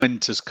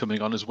commenters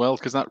coming on as well,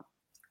 because that.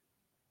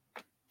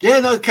 Yeah,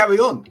 no, carry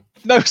on.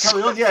 No,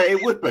 carry on. Yeah,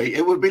 it would be.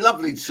 It would be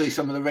lovely to see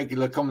some of the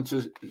regular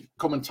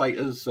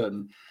commentators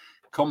and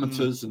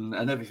commenters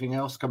and everything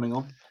else coming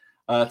on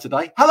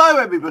today. Hello,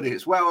 everybody.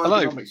 It's Wow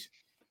Ergonomics.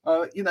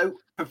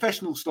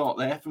 Professional start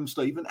there from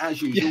Stephen,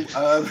 as usual.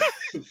 Yeah.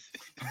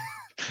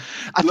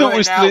 I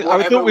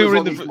thought we were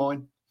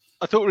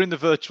in the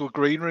virtual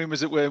green room,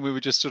 as it were, and we were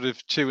just sort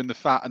of chewing the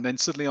fat, and then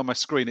suddenly on my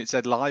screen it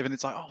said live, and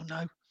it's like, oh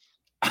no.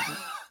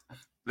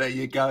 There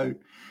you go.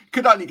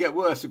 Could only get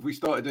worse if we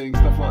started doing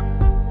stuff like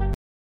that.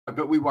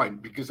 But we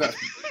won't, because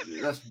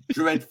that's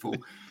dreadful.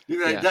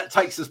 That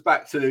takes us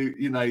back to,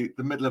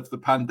 the middle of the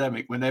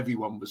pandemic when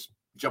everyone was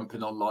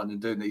jumping online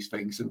and doing these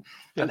things. And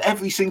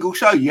every single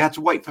show you had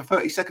to wait for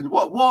 30 seconds.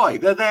 What? Why?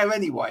 They're there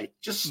anyway.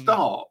 Just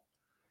start.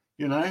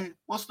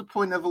 What's the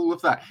point of all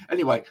of that?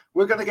 Anyway,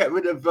 we're going to get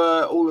rid of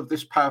all of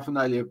this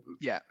paraphernalia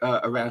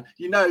around.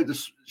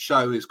 The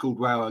show is called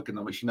Wow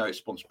Ergonomics. It's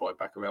sponsored by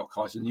Baccarat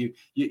Kaiser, and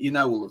you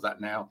know all of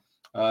that now.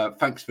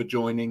 Thanks for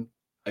joining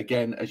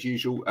again, as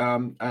usual.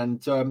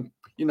 There's a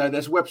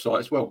website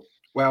as well,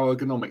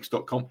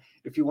 wowergonomics.com,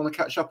 if you want to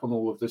catch up on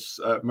all of this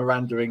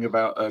meandering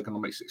about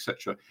ergonomics,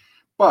 etc.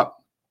 But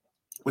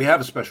we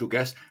have a special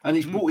guest, and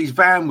he's brought his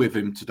van with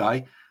him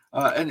today,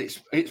 and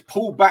it's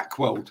Paul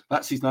Backweld.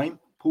 That's his name,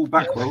 Paul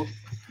Backweld,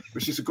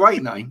 which is a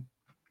great name.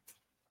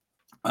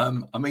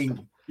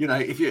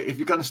 If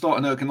you're going to start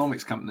an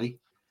ergonomics company,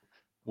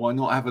 why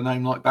not have a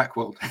name like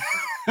Backweld?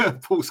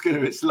 Paul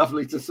Skinner, it's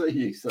lovely to see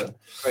you, sir.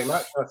 Very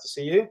much. Nice to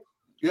see you.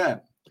 Yeah.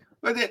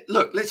 But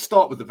look, let's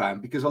start with the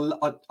van, because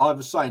I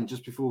was saying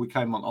just before we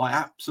came on, I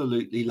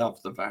absolutely love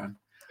the van.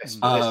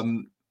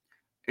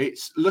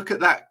 Look at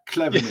that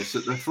cleverness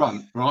at the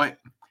front, right?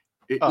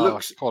 It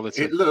looks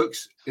quality. It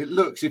looks,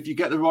 if you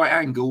get the right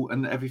angle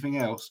and everything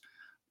else,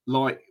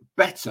 like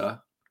better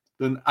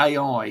than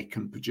AI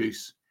can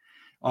produce.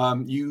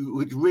 You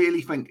would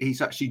really think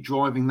he's actually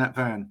driving that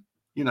van.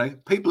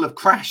 People have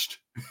crashed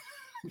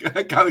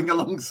going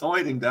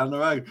alongside him down the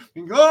road.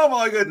 Oh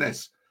my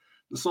goodness,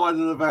 the side of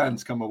the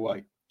van's come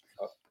away.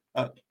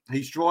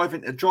 He's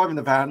driving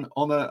the van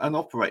on an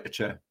operator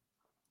chair.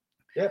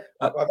 Yeah,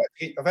 I've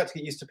had to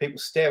get used to people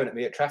staring at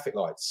me at traffic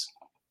lights.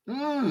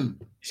 Being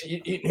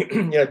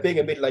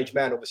a middle-aged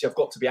man, obviously I've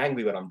got to be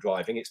angry when I'm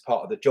driving. It's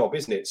part of the job,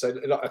 isn't it? So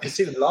I can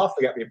see them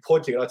laughing at me and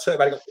pointing, and I turn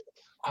around and go,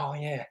 oh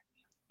yeah.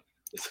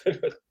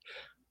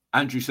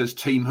 Andrew says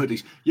team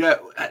hoodies. Yeah,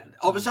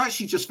 I was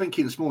actually just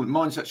thinking this morning,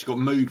 mine's actually got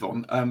Move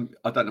on.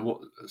 I don't know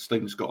what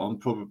Stephen's got on,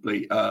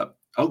 probably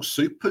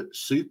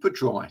super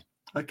dry.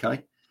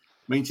 Okay.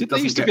 Means it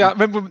doesn't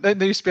remember when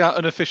there used to be our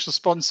unofficial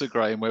sponsor,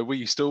 Graham, where we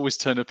used to always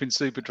turn up in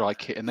super dry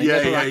kit, and they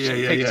never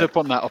actually picked up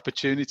on that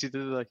opportunity,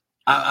 did they?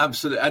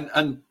 Absolutely.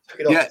 And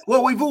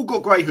well, we've all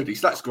got grey hoodies.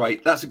 That's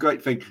great. That's a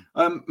great thing.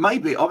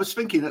 Maybe I was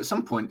thinking at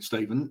some point,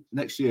 Stephen,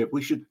 next year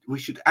we should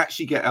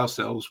actually get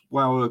ourselves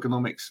Wow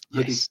Ergonomics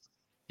hoodies. Yes.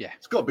 Yeah,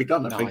 it's got to be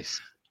done. I think.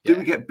 Do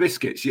we get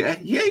biscuits? Yeah,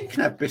 you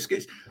can have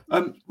biscuits.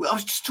 I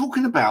was just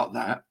talking about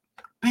that.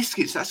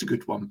 Biscuits. That's a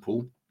good one,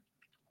 Paul.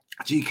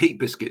 Do you keep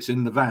biscuits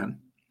in the van?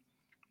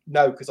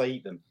 No, because I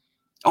eat them.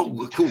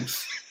 Oh, of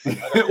course.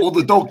 Or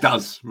the dog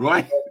does,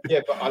 right?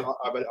 Yeah, but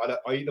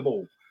I eat them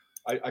all.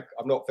 I'm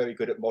not very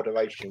good at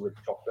moderation with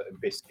chocolate and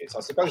biscuits.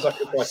 I suppose I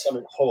could buy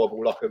something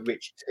horrible like a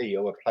rich tea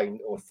or a plain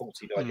or a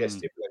faulty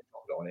digestive with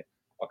chocolate on it.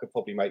 I could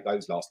probably make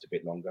those last a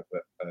bit longer.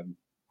 But I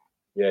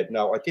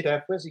did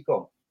have. Where's he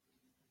gone?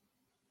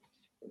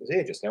 It was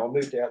here just now. I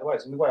moved it out of the way.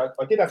 So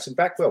I did have some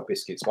Backwell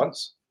biscuits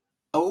once.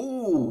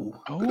 Oh,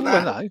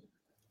 hello.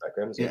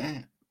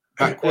 Yeah,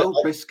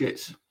 Backwell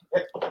biscuits.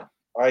 Yeah,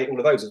 I ate all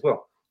of those as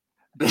well.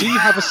 Do you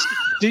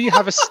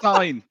have a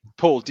sign,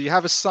 Paul? Do you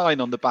have a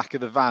sign on the back of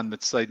the van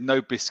that says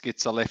 "No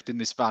biscuits are left in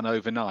this van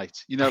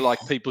overnight"? Like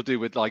people do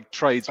with like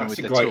tradesmen with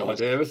their tools.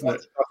 That's a great idea, isn't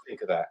it? I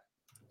think of that.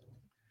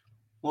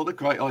 What a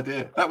great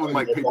idea! That would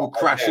make people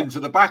crash into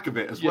the back of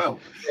it as well.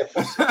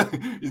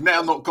 He's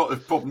now not got a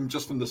problem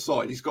just from the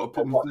side; he's got a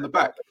problem from the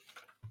back.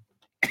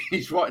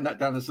 He's writing that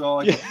down the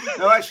side. Yeah.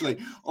 No, actually,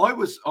 I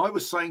was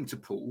saying to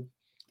Paul.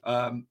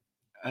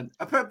 And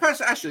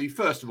perhaps, actually,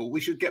 first of all, we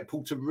should get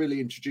Paul to really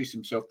introduce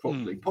himself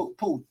properly.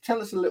 Paul,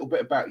 tell us a little bit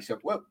about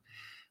yourself. Well,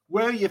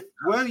 where are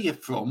you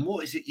from?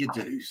 What is it you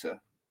do, sir?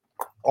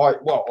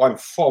 I'm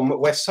from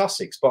West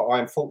Sussex, but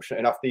I'm fortunate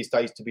enough these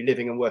days to be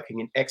living and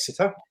working in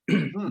Exeter.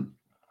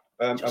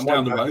 Just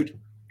down the road.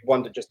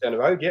 Just down the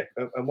road, yeah.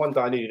 And one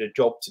day I needed a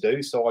job to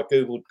do, so I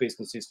googled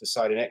businesses for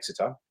sale in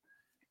Exeter.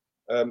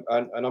 And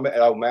I met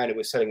an old man who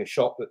was selling a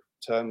shop that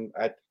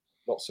had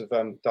lots of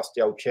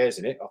dusty old chairs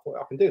in it. I thought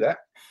I can do that.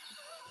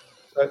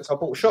 So I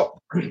bought a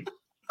shop. The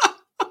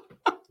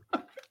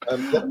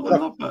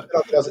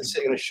guys that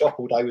sitting in a shop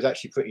all day was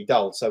actually pretty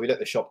dull, so we let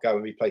the shop go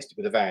and replaced it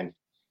with a van,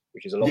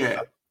 which is a lot.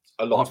 Yeah,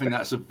 I think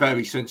that's a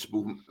very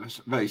sensible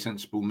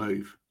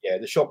move. Yeah,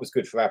 the shop was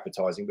good for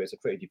advertising, but it's a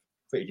pretty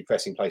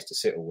depressing place to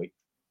sit all week.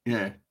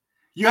 Yeah,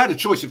 you had a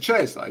choice of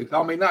chairs though.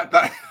 I mean, that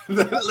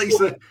at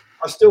least.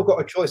 I still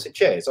got a choice of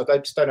chairs. I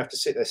just don't have to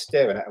sit there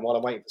staring at them while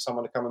I'm waiting for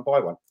someone to come and buy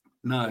one.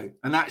 No,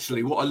 and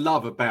actually, what I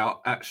love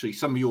about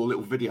some of your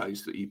little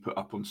videos that you put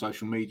up on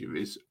social media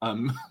is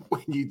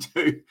when you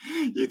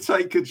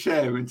take a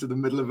chair into the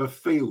middle of a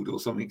field or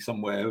something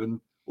somewhere,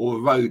 or a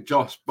road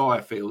just by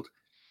a field,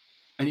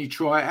 and you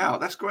try it out.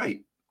 That's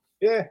great.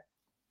 Yeah.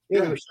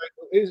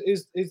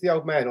 Is the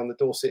old man on the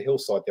Dorset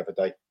hillside the other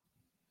day?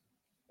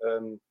 Can't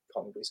remember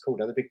what he's called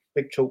now. The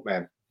big chalk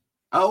man.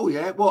 Oh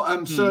yeah,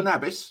 what Sir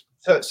Nabbis?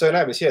 Sir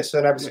Nabbis, yeah,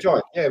 Sir Nabbis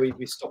Giant. Yeah,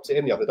 we stopped it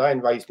in the other day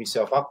and raised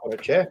myself up on a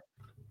chair.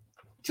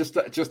 Just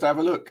have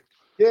a look.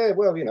 Yeah,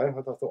 well, you know,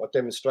 I thought I'd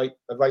demonstrate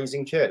a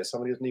raising chair to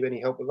someone who doesn't need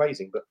any help with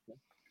raising, but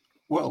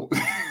well,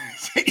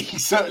 he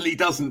certainly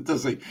doesn't,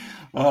 does he?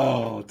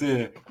 Oh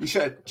dear. You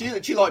should. Do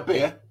you like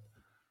beer?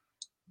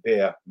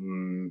 Beer,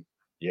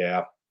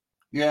 yeah.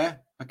 Yeah.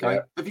 Okay.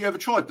 Yeah. Have you ever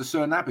tried the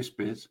Sir Nabbis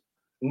beers?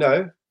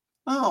 No.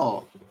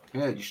 Oh,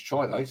 yeah. You should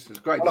try those. It's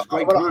great. Well, it's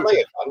great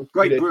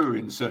great brewery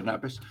in Sir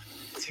Nabbis.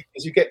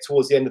 As you get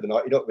towards the end of the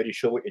night, you're not really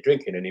sure what you're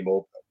drinking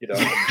anymore. You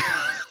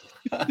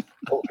know.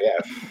 Oh, yeah.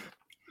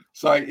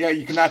 So yeah,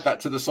 you can add that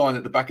to the sign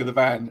at the back of the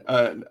van.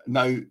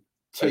 No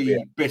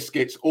tea,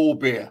 biscuits, or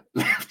beer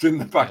left in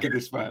the back of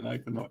this van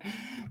overnight.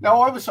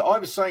 Now, I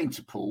was saying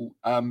to Paul,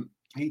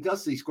 he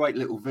does these great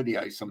little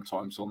videos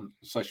sometimes on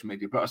social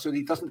media, but I said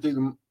he doesn't do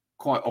them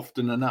quite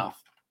often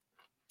enough,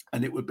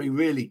 and it would be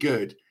really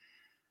good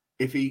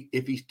if he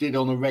did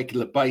on a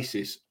regular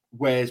basis.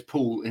 Where's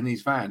Paul in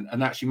his van,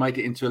 and actually made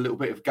it into a little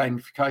bit of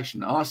gamification.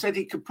 And I said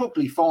he could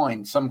probably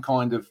find some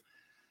kind of,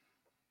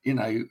 you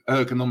know,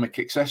 ergonomic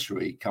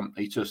accessory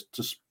company to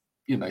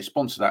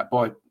sponsor that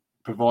by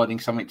providing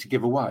something to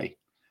give away.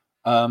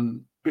 But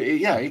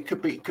yeah, it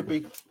could be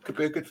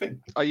a good thing.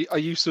 Are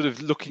you sort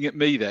of looking at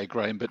me there,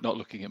 Graham, but not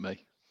looking at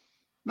me?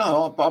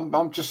 No,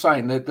 I'm just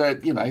saying that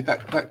you know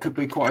that could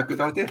be quite a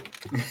good idea.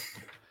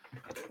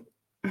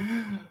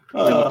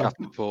 Look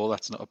after Paul,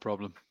 that's not a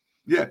problem.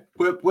 Yeah,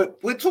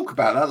 we'll talk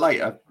about that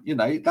later. You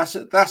know, that's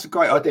a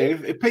great idea.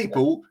 If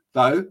people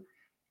though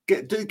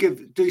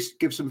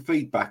give some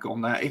feedback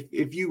on that.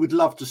 If you would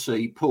love to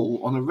see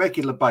Paul on a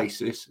regular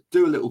basis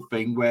do a little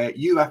thing where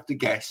you have to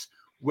guess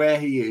where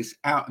he is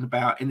out and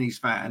about in his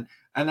van,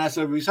 and as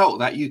a result of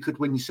that, you could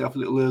win yourself a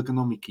little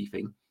ergonomic-y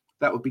thing.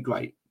 That would be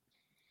great.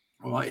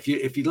 All right,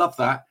 if you love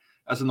that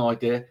as an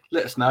idea,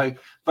 let us know.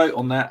 Vote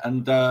on that,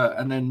 and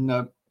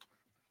then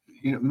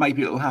you know,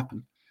 maybe it'll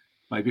happen.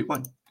 Maybe it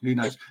won't. Who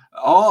knows?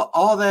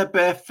 Are there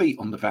bare feet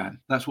on the van?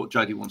 That's what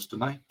Jodie wants to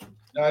know.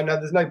 No,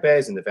 there's no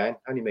bears in the van.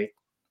 Only me.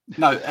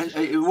 No,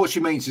 what she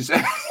means is,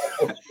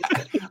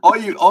 are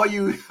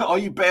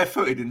you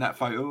barefooted in that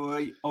photo?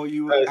 Are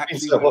you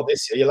actually? What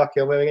this year? You're lucky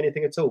I'm wearing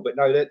anything at all. But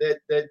no,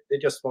 they're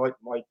just my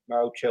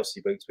old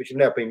Chelsea boots, which have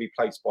now been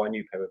replaced by a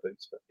new pair of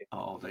boots. But, yeah.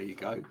 Oh, there you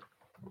go.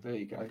 There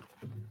you go.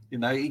 You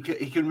know, he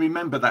can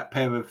remember that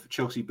pair of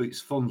Chelsea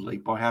boots fondly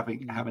by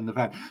having the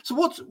van. So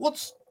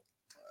what's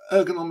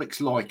ergonomics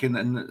like in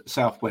the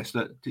southwest?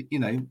 That, you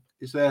know,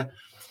 is there?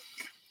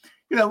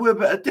 You know, we're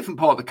a different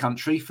part of the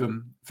country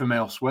from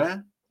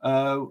elsewhere.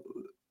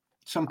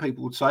 Some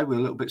people would say we're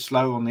a little bit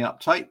slow on the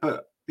uptake,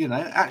 but you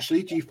know,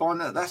 actually, do you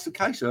find that that's the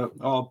case?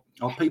 Are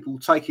people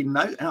taking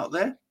note out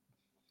there?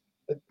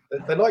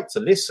 They like to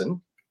listen.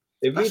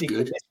 They're really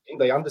good listening.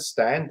 They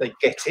understand. They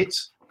get it.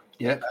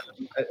 Yeah.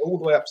 All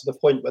the way up to the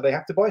point where they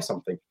have to buy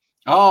something.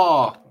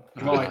 Oh,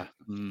 right.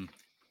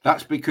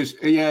 That's because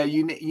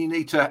you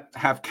need to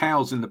have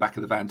cows in the back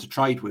of the van to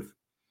trade with.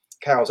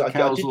 Cows. I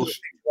did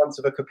once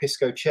of a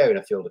Capisco chair in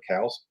a field of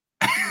cows.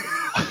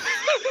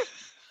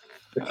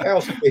 The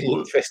cows are really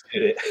interested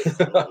in it.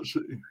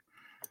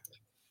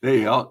 There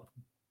you are.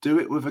 Do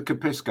it with a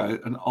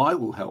Capisco, and I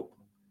will help.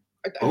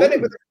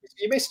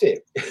 You missed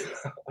it.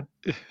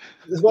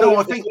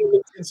 I think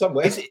in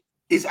somewhere.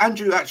 Is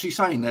Andrew actually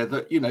saying there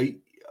that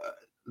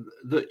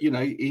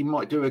he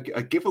might do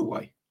a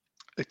giveaway?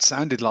 It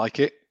sounded like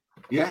it.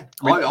 Yeah,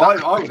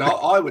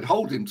 I would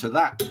hold him to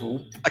that,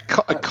 Paul.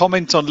 A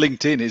comment on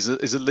LinkedIn is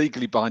a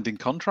legally binding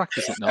contract,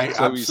 is it not?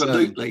 So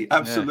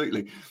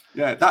absolutely.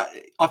 Yeah, that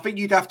I think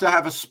you'd have to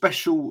have a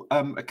special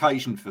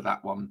occasion for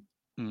that one.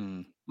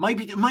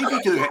 Maybe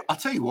do it. I'll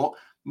tell you what.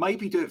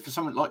 Maybe do it for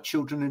something like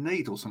Children in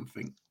Need or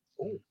something.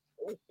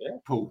 Yeah.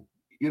 Paul,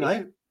 you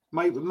know,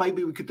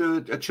 maybe we could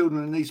do a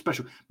Children in Need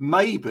special.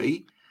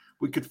 Maybe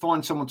we could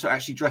find someone to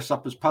actually dress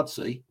up as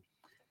Pudsey,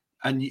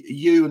 and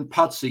you and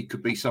Pudsey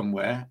could be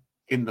somewhere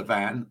in the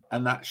van,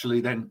 and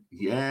actually then,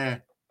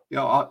 yes,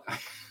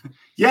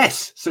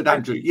 said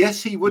Andrew.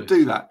 Yes, he would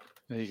do that.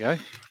 There you go.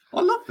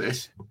 I love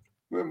this.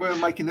 We're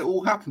making it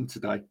all happen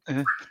today.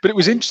 But it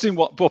was interesting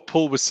what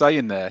Paul was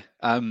saying there.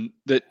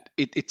 That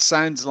it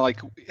sounds like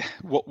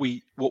what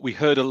we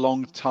heard a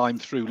long time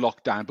through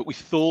lockdown, but we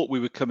thought we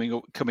were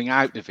coming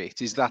out of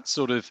it. Is that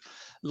sort of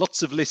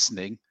lots of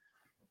listening,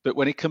 but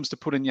when it comes to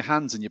putting your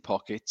hands in your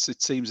pockets,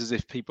 it seems as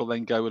if people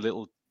then go a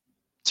little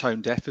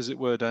tone deaf, as it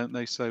were, don't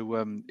they?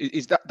 So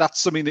is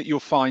that's something that you're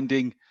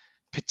finding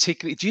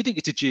particularly? Do you think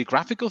it's a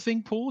geographical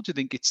thing, Paul? Do you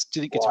think it's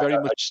very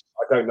much?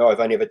 I don't know. I've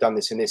only ever done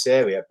this in this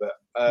area, but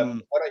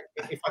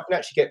if I can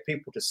actually get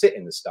people to sit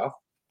in the stuff,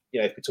 you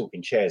know, if we're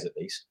talking chairs at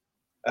least,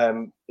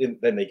 then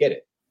they get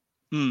it.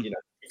 Mm. You know,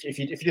 if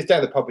you're just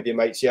down the pub with your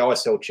mates, I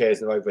sell chairs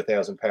that are over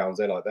 £1,000.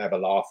 They're like, they have a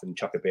laugh and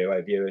chuck a beer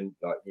over you, and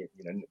like, you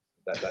know,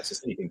 that's a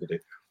silly thing to do.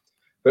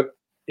 But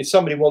if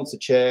somebody wants a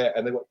chair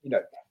and they want,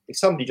 if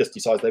somebody just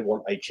decides they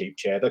want a cheap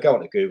chair, they'll go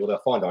onto Google, they'll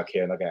find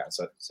IKEA, and they'll go out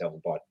and sell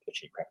and buy a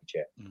cheap crappy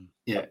chair.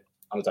 Yeah,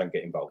 and I don't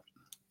get involved.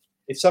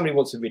 If somebody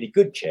wants a really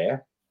good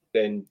chair,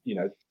 then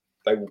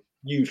they will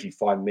usually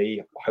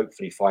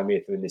hopefully find me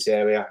if they're in this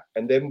area.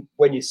 And then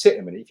when you sit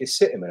them in it, if you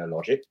sit them in a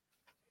Logic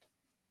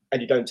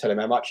and you don't tell them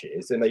how much it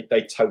is, then they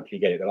totally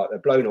get it. They're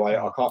blown away.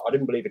 I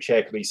didn't believe a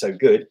chair could be so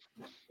good.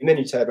 And then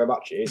you tell them how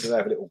much it is, and they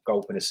have a little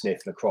gulp and a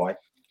sniff and a cry.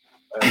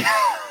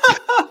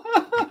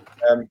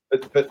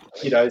 But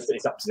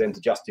it's up to them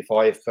to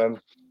justify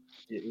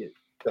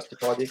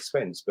justify the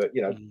expense. But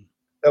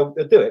they'll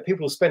do it.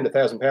 People will spend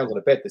 £1,000 on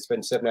a bed they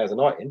spend 7 hours a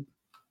night in,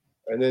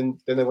 and then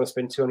they want to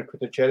spend 200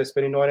 quid on a chair they're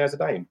spending 9 hours a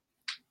day in.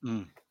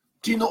 Mm.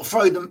 Do you not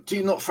throw them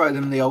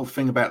the old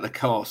thing about the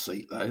car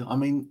seat though? I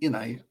mean,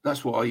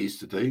 that's what I used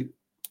to do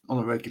on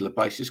a regular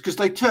basis, because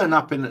they turn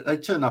up in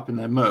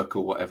their Merc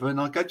or whatever, and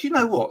I go, do you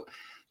know what?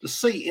 The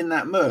seat in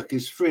that Merc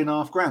is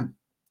 $3,500.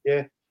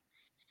 Yeah.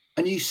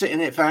 And you sit in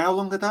it for how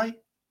long a day?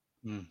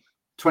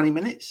 20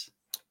 minutes.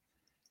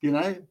 You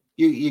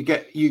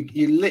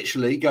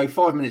literally go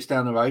 5 minutes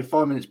down the road,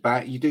 5 minutes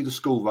back. You do the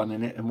school run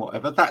in it and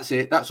whatever. That's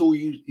it. That's all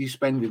you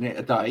spend in it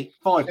a day.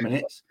 5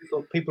 minutes.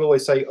 People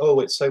always say, "Oh,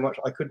 it's so much,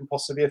 I couldn't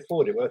possibly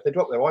afford it." Well, if they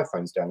drop their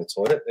iPhones down the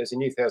toilet, there's a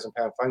new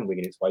 £1,000 phone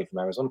winging its way from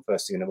Amazon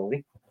first thing in the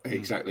morning.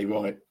 Exactly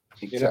right.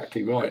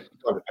 Exactly right.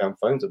 £500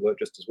 phones that work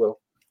just as well.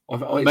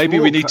 Maybe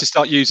we need to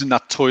start using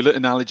that toilet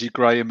analogy,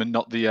 Graham, and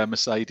not the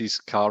Mercedes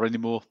car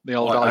anymore. The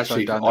old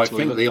iPhone down the toilet. I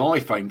think the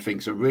iPhone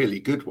thing's a really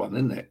good one,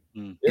 isn't it?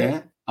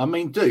 Yeah. I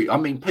mean,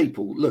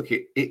 people look.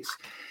 It's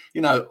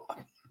an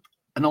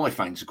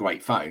iPhone's a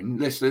great phone.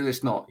 Let's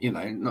not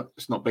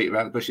let's not beat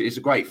around the bush. It's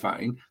a great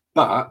phone,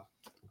 but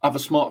other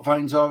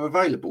smartphones are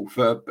available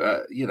for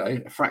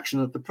a fraction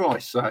of the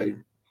price. So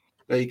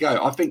there you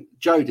go. I think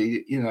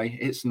Jody,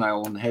 hits the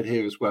nail on the head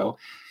here as well.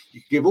 You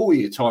can give all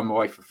your time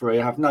away for free.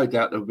 I have no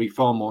doubt there will be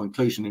far more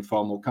inclusion in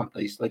far more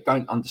companies. They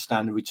don't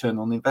understand the return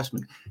on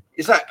investment.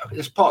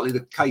 It's partly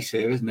the case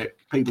here, isn't it?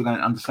 People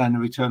don't understand the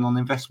return on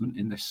investment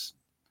in this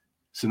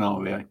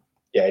scenario.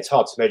 Yeah, it's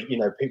hard to measure.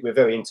 People are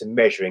very into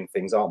measuring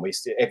things, aren't we?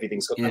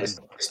 Everything's got a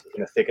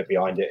figure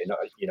behind it. And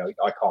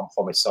I can't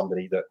promise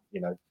somebody that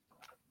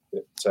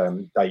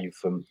Dave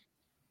from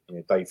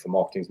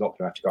marketing is not going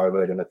to have to go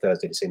over on a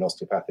Thursday to see an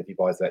osteopath if he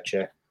buys that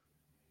chair.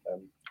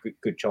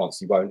 Good chance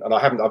he won't. And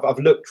I've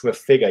looked for a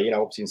figure.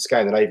 Obviously in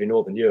Scandinavia,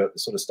 Northern Europe, the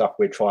sort of stuff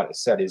we're trying to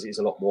sell is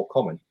a lot more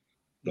common.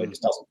 It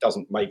just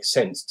doesn't make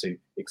sense to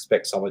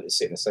expect someone to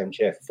sit in the same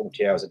chair for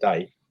 40 hours a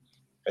day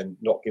and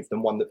not give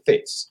them one that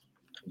fits.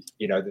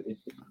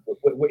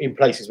 In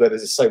places where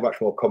there's so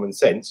much more common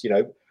sense,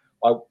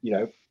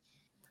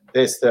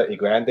 there's 30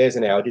 grand, there's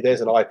an Audi,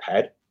 there's an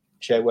iPad,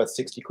 chair worth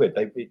 60 quid.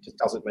 It just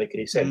doesn't make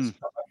any sense.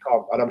 I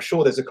can't, and I'm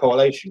sure there's a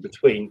correlation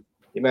between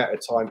the amount of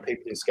time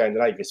people in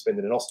Scandinavia spend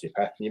in an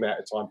osteopath and the amount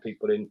of time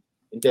people in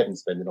Devon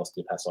spend in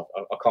osteopaths.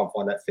 I can't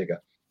find that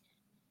figure.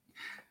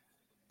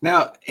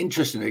 Now,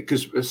 interestingly,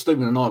 because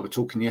Stephen and I were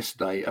talking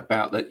yesterday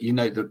about that, you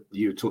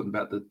were talking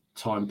about the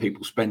time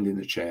people spend in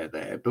the chair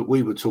there, but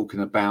we were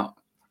talking about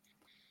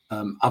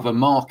other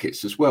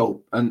markets as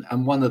well.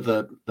 And one of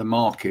the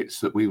markets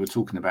that we were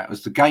talking about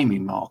was the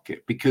gaming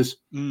market, because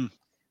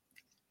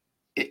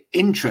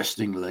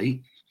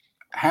interestingly,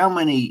 how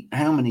many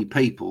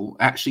people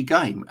actually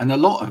game? And a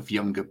lot of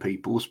younger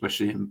people,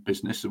 especially in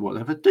business or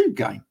whatever, do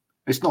game.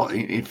 It's not,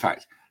 in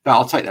fact,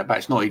 I'll take that back.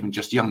 It's not even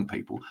just young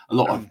people. A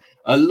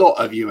lot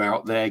of you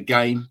out there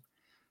game.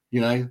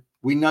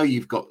 We know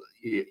you've got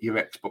your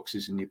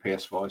Xboxes and your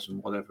PS5s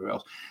and whatever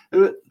else.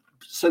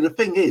 So the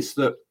thing is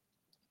that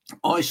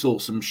I saw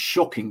some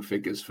shocking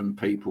figures from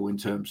people in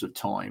terms of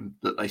time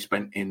that they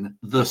spent in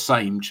the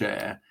same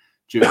chair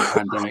during the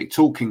pandemic,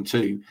 talking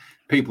to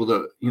people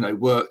that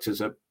worked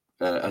as a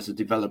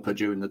developer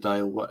during the day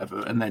or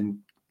whatever, and then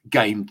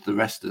gamed the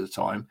rest of the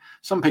time.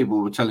 Some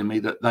people were telling me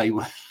that they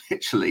were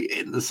literally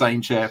in the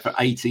same chair for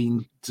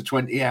 18 to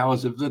 20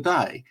 hours of the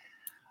day.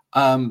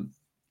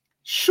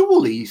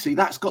 Surely, you see,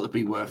 that's got to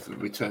be worth the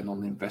return on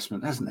the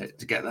investment, hasn't it,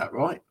 to get that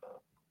right?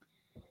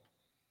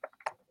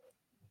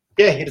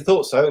 Yeah, you'd have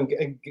thought so.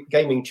 And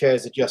gaming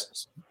chairs are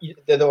just,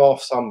 there are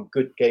some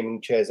good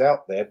gaming chairs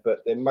out there, but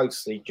they're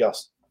mostly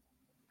just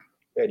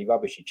fairly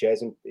rubbishy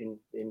chairs in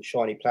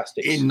shiny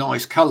plastics. In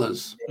nice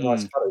colours.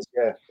 Nice colours,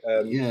 yeah.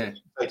 Yeah.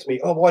 Say to me,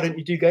 why don't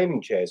you do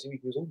gaming chairs? He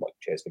goes, all my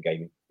chairs for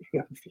gaming.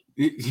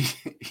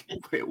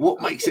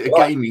 What makes it a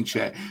gaming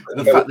chair?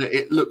 The fact that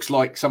it looks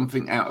like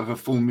something out of a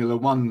Formula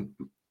One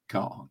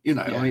car. I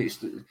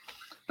mean,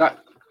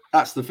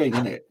 that's the thing,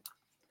 isn't it?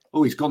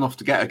 Oh, he's gone off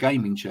to get a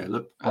gaming chair.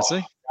 Look. Has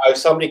he? Oh,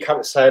 somebody come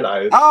and say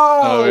hello.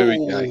 Oh, here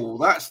we go.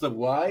 That's the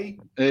way.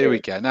 Here we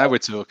go. Now we're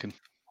talking.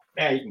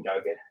 Now you can go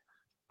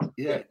again.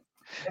 Yeah.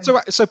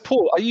 So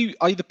Paul, are you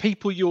the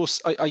people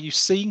are you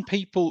seeing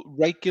people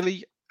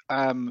regularly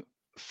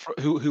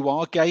who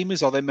are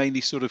gamers? Are they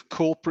mainly sort of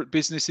corporate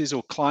businesses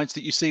or clients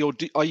that you see, or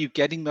are you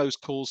getting those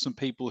calls from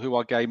people who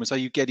are gamers? Are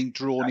you getting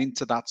drawn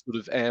into that sort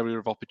of area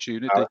of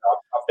opportunity? I've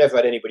never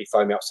had anybody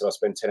phone me up saying I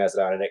spend 10 hours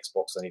an hour on an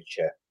Xbox, I need a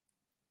chair.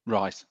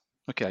 Right.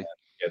 Okay.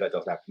 Yeah, that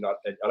doesn't happen.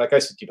 And I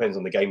guess it depends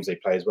on the games they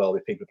play as well.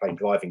 If people are playing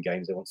driving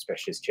games, they want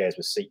specialist chairs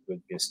with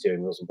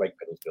steering wheels and brake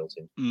pedals built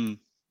in.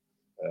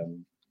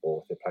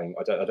 Or if they're playing,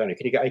 I don't know.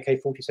 Can you get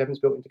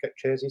AK-47s built into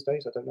chairs these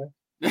days? I don't know.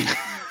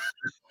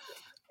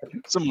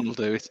 Someone will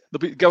do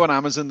it. Go on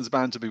Amazon. There's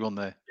bound to be one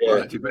there. Yeah,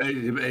 well,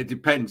 it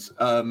depends.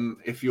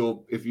 If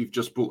you've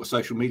just bought a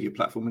social media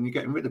platform and you're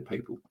getting rid of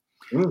people,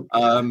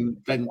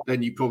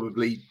 then you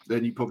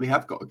probably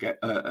have got to get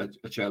a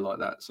chair like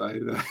that.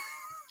 So.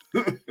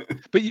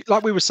 But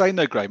like we were saying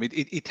though, Graham,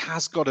 it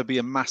has got to be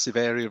a massive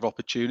area of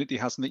opportunity,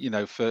 hasn't it? You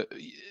know, for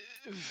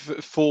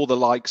the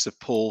likes of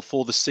Paul,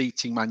 for the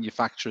seating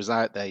manufacturers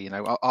out there. You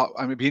know,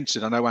 I'm be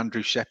interested. I know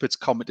Andrew Shepherd's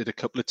commented a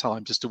couple of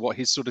times as to what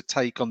his sort of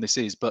take on this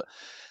is, but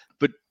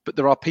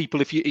there are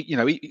people. If you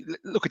know,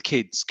 look at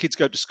kids. Kids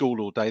go to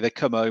school all day. They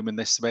come home and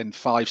they spend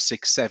 5,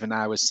 6, 7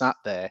 hours sat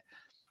there.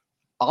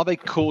 Are they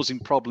causing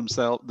problems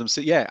themselves?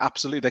 Yeah,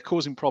 absolutely. They're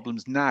causing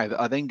problems now that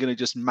are then going to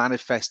just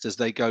manifest as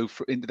they go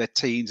into their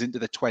teens, into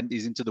their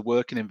 20s, into the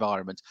working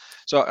environment.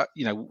 So,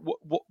 you know,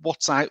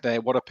 what's out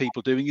there? What are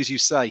people doing? As you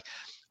say,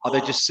 are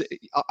they just?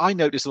 I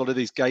notice a lot of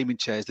these gaming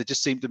chairs. They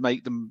just seem to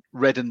make them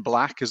red and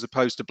black as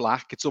opposed to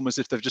black. It's almost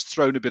as if they've just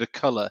thrown a bit of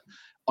colour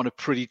on a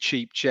pretty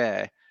cheap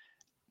chair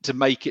to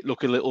make it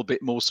look a little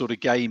bit more sort of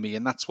gamey,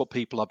 and that's what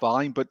people are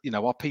buying. But you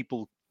know, are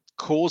people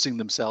causing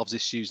themselves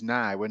issues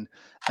now? And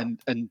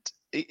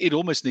it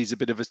almost needs a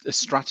bit of a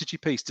strategy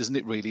piece, doesn't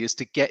it, really, as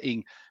to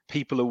getting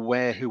people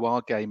aware who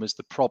are gamers,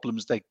 the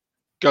problems they're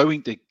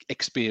going to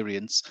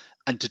experience,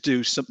 and to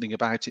do something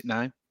about it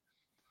now.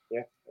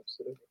 Yeah,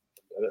 absolutely.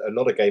 A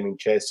lot of gaming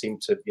chairs seem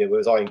to,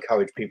 whereas I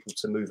encourage people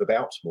to move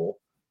about more,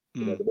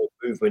 you know, the more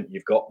movement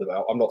you've got,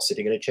 I'm not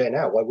sitting in a chair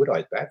now. Why would I?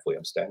 It's bad for you.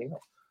 I'm standing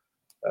up.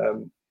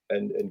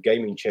 And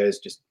gaming chairs,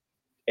 just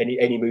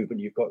any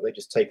movement you've got, they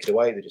just take it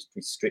away. They just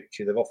restrict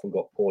you. They've often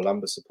got poor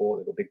lumbar support.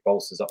 They've got big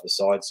bolsters up the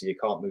side, so you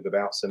can't move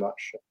about so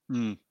much.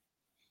 Yeah,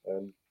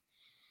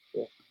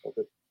 all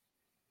good.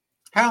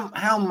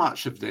 How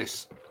much of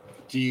this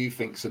do you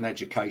think is an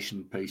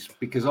education piece?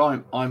 Because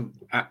I'm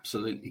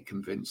absolutely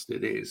convinced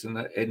it is, and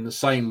in the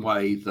same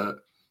way that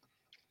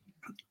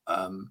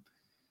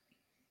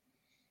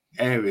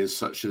areas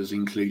such as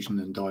inclusion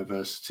and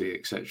diversity,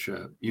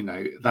 etc., you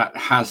know, that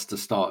has to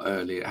start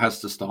early. It has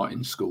to start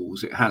in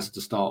schools. It has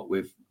to start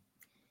with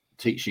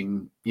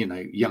teaching, you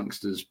know,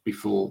 youngsters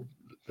before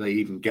they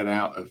even get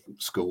out of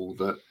school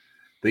that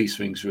these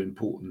things are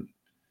important.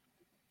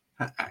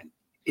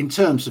 In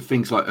terms of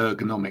things like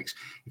ergonomics,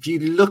 if you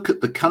look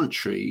at the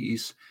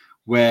countries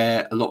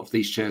where a lot of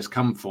these chairs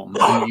come from,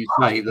 and you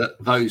say that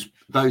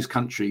those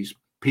countries,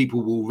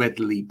 people will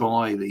readily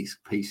buy these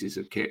pieces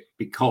of kit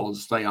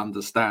because they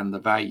understand the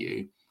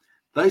value.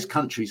 Those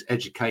countries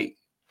educate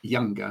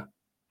younger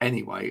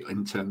anyway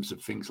in terms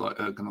of things like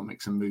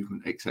ergonomics and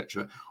movement,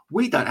 etc.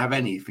 We don't have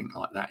anything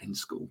like that in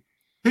school.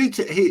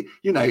 You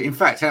know, in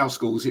fact, our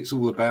schools, it's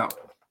all about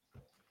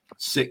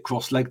sit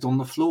cross-legged on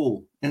the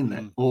floor, isn't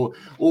it? Or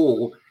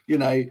you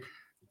know,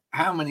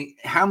 how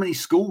many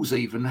schools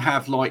even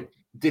have like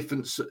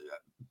different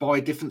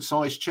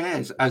size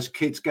chairs as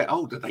kids get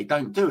older? They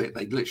don't do it.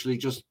 They literally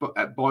just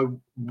buy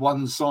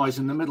one size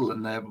in the middle,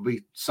 and there will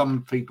be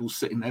some people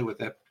sitting there with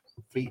their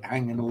feet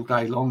hanging all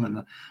day long,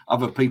 and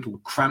other people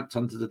cramped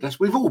under the desk.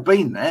 We've all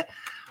been there,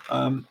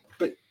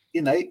 but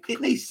you know,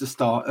 it needs to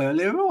start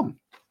earlier on.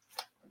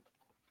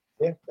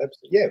 Yeah,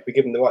 absolutely. Yeah, if we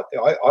give them the right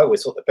thing. I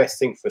always thought the best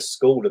thing for a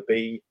school would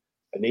be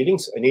a kneeling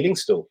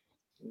stool,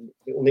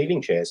 little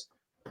kneeling chairs.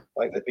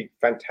 Like they'd be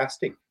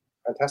fantastic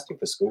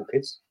for school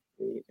kids.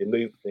 The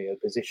move, the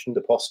position,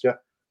 the posture,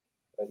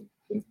 and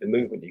the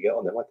movement you get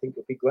on them, I think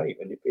would be great.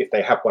 And if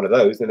they have one of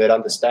those, then they'd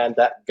understand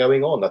that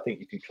going on. I think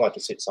if you tried to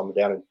sit someone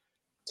down and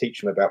teach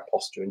them about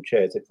posture and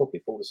chairs, they'd probably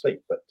fall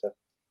asleep. But if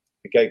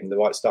you gave them the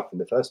right stuff in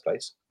the first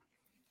place.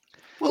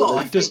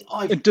 Well,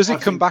 does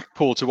it come back,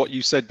 Paul, to what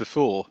you said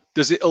before?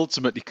 Does it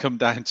ultimately come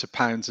down to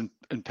pounds and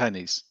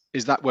pennies?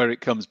 Is that where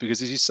it comes?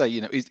 Because as you say,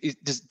 you know,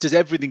 does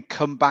everything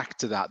come back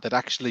to that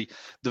actually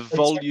the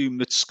volume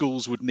that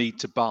schools would need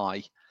to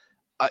buy,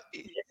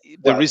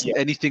 there isn't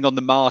anything on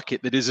the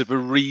market that is of a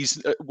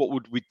reason, what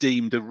would be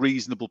deemed a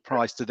reasonable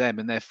price to them,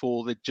 and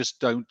therefore they just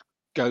don't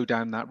go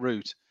down that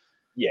route?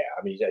 Yeah,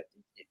 I mean,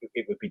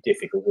 it would be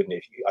difficult, wouldn't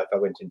it? If I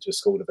went into a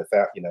school of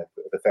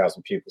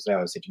 1,000 pupils now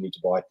and said you need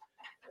to buy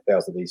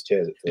 1,000 of these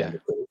chairs at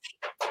 300 quid,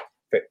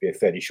 it'd be a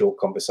fairly short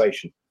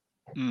conversation.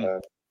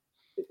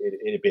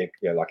 It'd be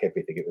like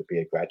everything, it would be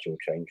a gradual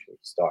change.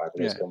 Start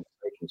having those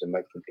conversations and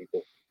making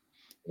people,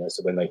 you know,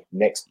 so when they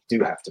next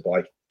do have to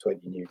buy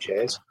 20 new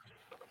chairs,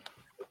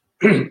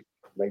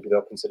 maybe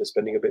they'll consider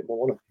spending a bit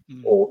more on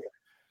them, or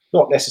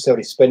not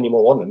necessarily spending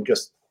more on them,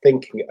 just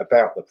thinking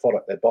about the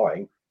product they're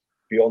buying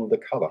beyond the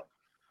colour.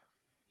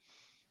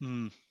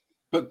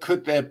 But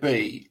could there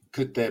be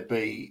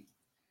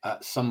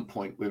at some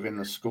point within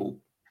the school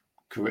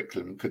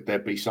curriculum, could there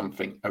be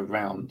something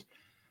around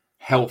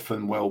health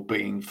and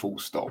well-being, full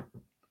stop?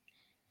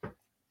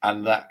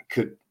 And that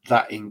could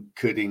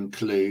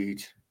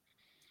include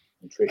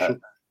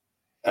Nutrition.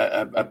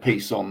 A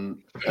piece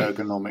on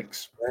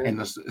ergonomics in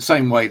the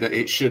same way that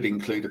it should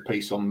include a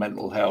piece on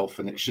mental health,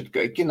 and it should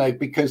go,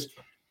 because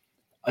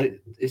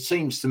it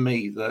seems to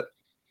me that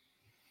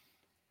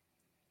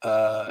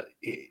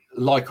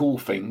like all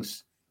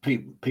things,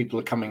 people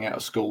are coming out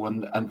of school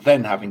and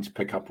then having to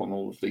pick up on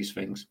all of these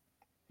things.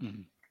 I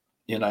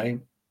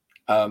mean,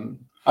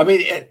 put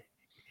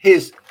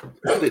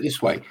it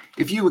this way: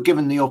 if you were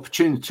given the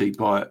opportunity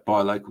by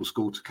a local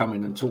school to come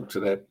in and talk to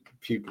their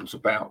pupils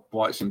about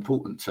why it's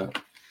important to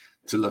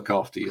look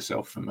after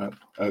yourself from an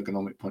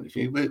ergonomic point of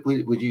view,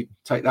 would you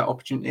take that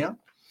opportunity up?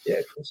 Yeah,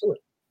 of course I would.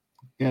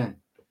 Yeah.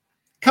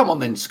 Come on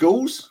then,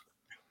 schools.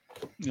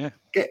 Yeah.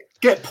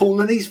 Get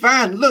Paul in his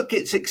van. Look,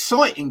 it's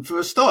exciting for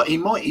a start. He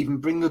might even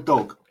bring the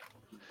dog.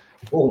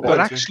 But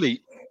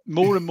actually,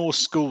 more and more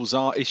schools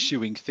are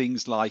issuing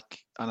things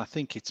like, and I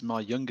think it's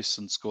my youngest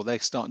son's school, they're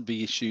starting to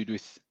be issued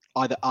with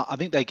either, I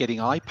think they're getting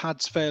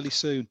iPads fairly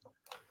soon.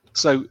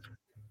 So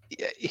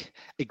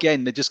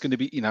again, they're just going to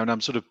be, and I'm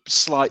sort of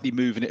slightly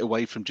moving it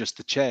away from just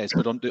the chairs,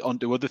 but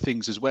onto other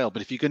things as well.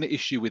 But if you're going to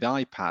issue with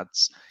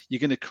iPads, you're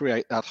going to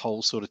create that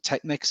whole sort of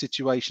tech neck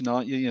situation,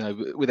 aren't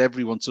you? With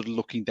everyone sort of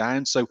looking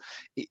down. So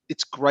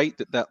it's great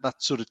that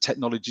sort of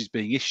technology is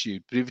being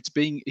issued, but if it's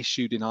being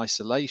issued in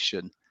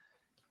isolation,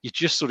 you're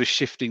just sort of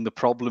shifting the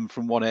problem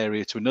from one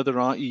area to another,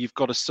 aren't you? You've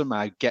got to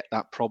somehow get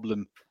that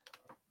problem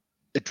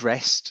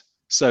addressed.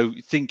 So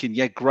thinking,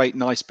 yeah, great,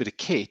 nice bit of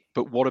kit,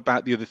 but what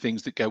about the other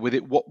things that go with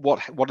it?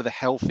 What are the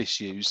health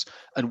issues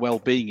and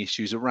well-being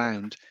issues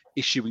around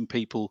issuing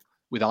people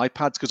with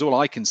iPads? Because all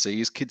I can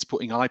see is kids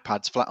putting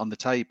iPads flat on the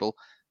table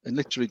and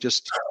literally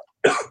just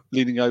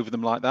leaning over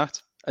them like that.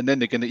 And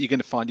then you're going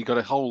to find you've got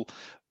a whole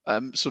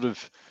sort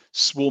of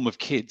swarm of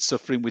kids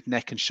suffering with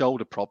neck and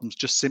shoulder problems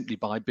just simply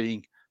by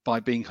being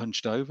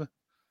hunched over.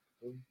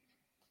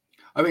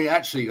 I mean,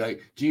 actually, though,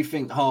 do you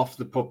think half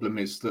the problem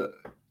is that,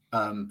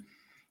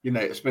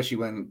 especially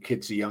when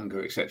kids are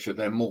younger, etc.,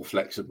 they're more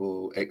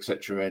flexible,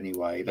 etc.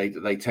 Anyway,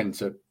 they tend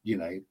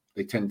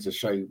to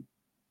show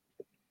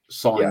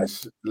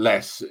signs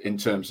less in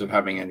terms of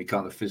having any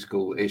kind of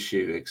physical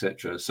issue,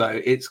 etc.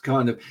 So it's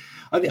kind of,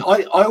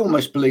 I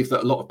almost believe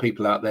that a lot of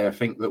people out there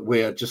think that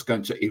we're just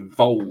going to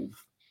evolve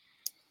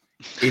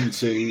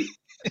into.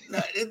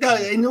 No,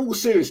 in all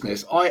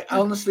seriousness, I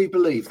honestly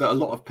believe that a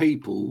lot of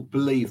people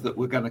believe that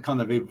we're going to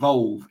kind of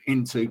evolve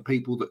into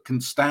people that can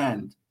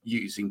stand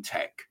using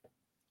tech,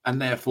 and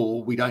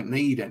therefore we don't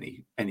need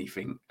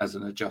anything as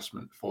an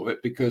adjustment for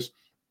it, because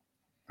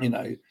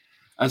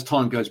as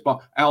time goes by,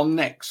 our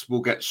necks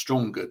will get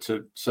stronger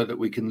so that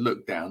we can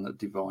look down at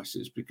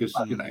devices, because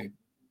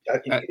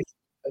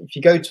if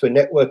you go to a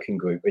networking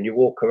group and you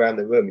walk around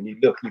the room and you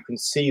look, you can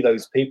see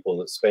those people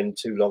that spend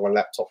too long on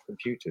laptop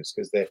computers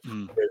because their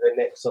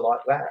necks are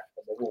like that,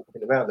 and they're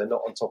walking around, they're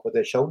not on top of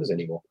their shoulders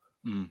anymore.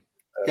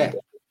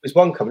 There's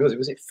one company,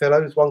 was it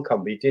Fellows? One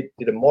company did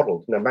a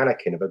model, a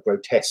mannequin of a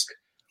grotesque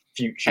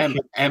future.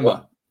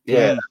 Emma.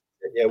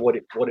 What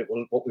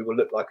we will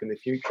look like in the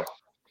future.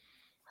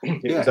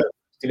 It was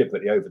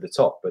deliberately over the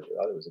top, but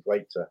it was a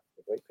great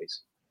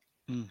piece.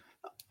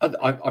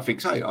 I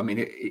think so. I mean,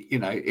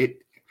 it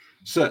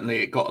certainly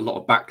it got a lot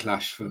of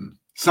backlash from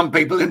some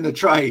people in the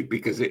trade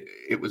because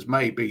it was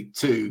maybe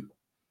too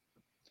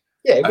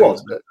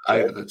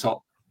over the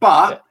top.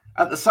 But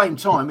at the same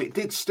time, it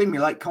did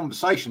stimulate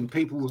conversation.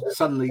 People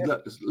suddenly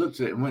looked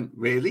at it and went,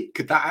 "Really?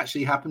 Could that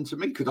actually happen to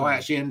me? Could I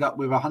actually end up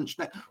with a hunched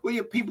neck?"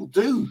 Well, people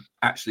do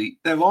actually.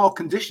 There are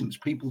conditions.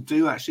 People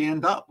do actually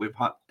end up with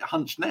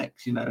hunched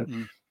necks.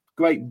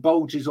 Great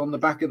bulges on the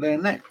back of their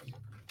neck.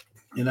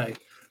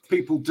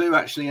 People do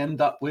actually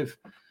end up with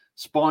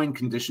spine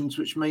conditions,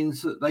 which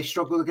means that they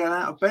struggle to get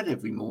out of bed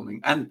every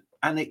morning, and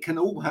it can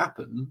all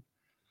happen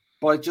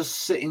by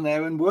just sitting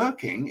there and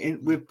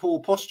working with poor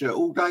posture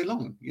all day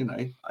long.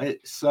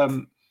 It's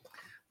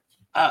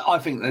I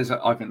think there's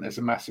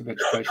a massive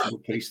educational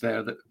piece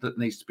there that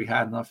needs to be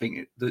had, and I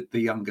think that the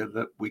younger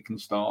that we can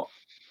start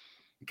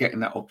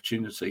getting that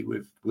opportunity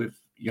with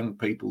young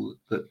people,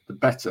 the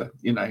better.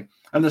 And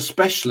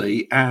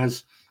especially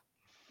as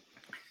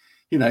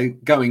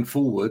going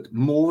forward,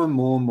 more and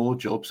more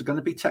jobs are going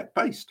to be tech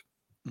based.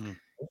 I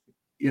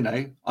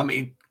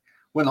mean,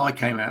 when I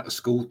came out of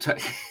school,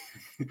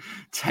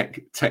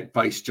 tech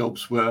based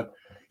jobs were,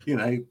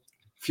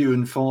 few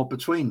and far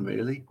between.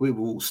 Really, we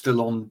were all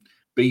still on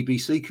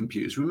BBC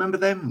computers. Remember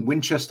them?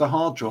 Winchester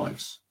hard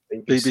drives,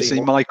 BBC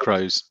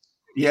micros.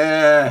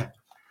 Yeah,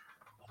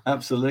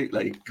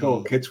 absolutely.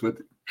 Cool. Kids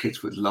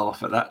would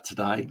laugh at that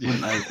today,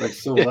 wouldn't they? If they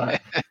saw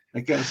that.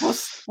 They go,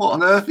 what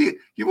on earth?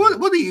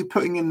 What are you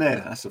putting in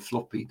there? That's a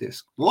floppy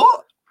disk.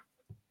 What?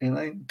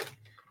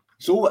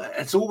 So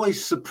it's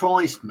always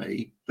surprised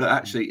me that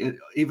actually,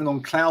 even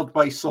on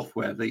cloud-based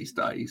software these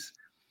days,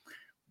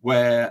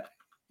 where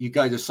you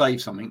go to save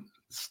something,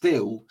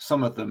 still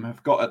some of them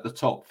have got at the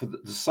top for the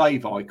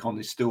save icon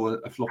is still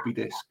a floppy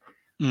disk,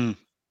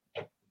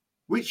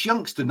 Which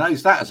youngster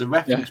knows that as a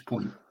reference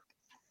point,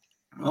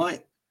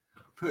 right?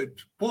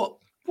 But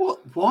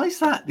why is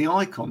that the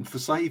icon for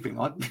saving?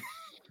 I've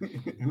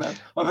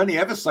only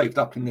ever saved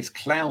up in this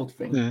cloud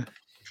thing. Yeah.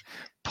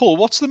 Paul,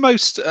 what's the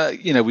most,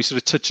 we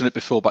sort of touched on it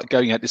before about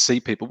going out to see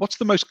people. What's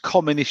the most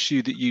common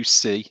issue that you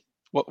see?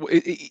 What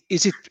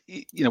is it?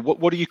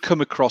 What do you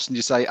come across and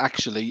you say,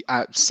 actually,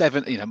 out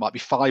 7, it might be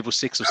 5 or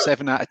 6 or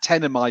 7 out of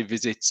 10 of my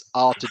visits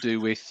are to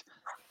do with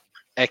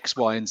X,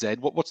 Y, and Z.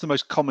 What's the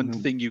most common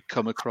thing you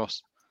come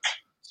across?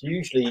 It's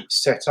usually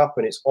set up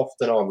and it's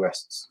often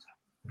armrests.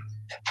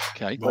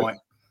 Okay. Right.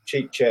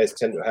 Cheap chairs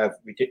tend to have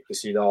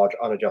ridiculously large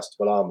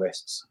unadjustable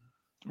armrests.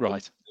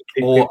 Right.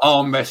 Or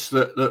armrests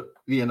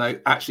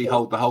that actually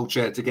hold the whole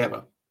chair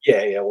together.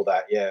 Yeah, all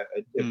that. Yeah.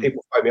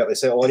 People phone me up. They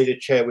say, "Oh, I need a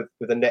chair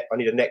with a neck. I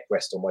need a neck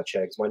rest on my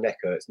chair because my neck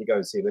hurts." And you go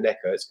and see them, the neck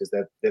hurts because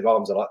their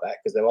arms are like that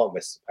because their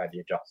armrests are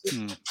badly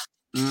adjusted.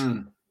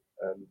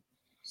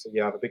 So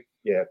I have a big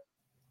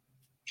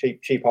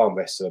cheap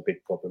armrests are a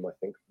big problem. I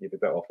think you'd be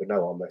better off with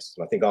no armrests.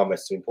 And I think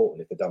armrests are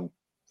important if they're done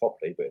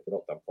properly, but if they're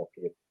not done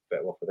properly, you're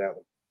better off without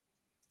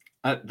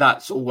them.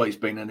 That's always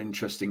been an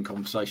interesting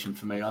conversation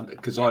for me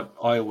because I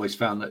always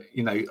found that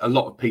a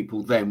lot of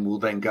people will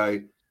then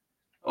go,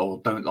 "Oh,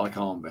 don't like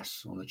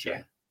armrests on a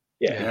chair."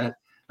 Yeah.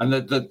 And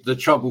the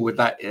trouble with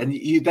that, and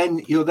you're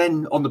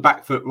then on the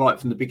back foot right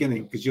from the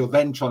beginning because you're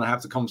then trying to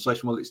have the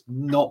conversation. Well, it's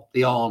not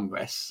the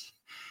armrests;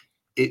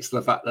 it's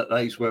the fact that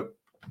those were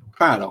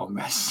bad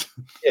armrests.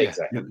 Yeah,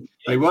 exactly.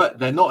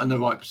 They're not in the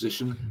right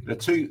position. They're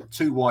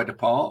too wide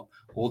apart,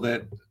 or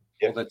they're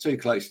too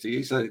close to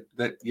you, so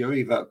that you're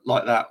either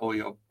like that or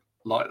you're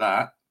like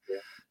that,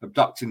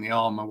 abducting the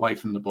arm away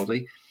from the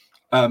body.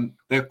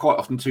 They're quite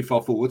often too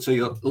far forward, so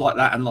you're like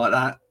that and like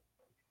that,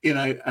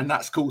 and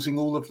that's causing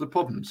all of the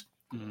problems.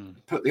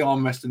 Put the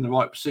armrest in the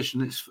right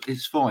position,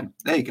 it's fine.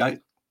 There you go.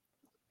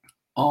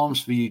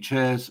 Arms for you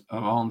chairs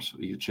are arms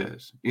for your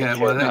chairs. Yeah,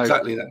 well,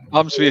 exactly that.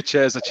 Arms for your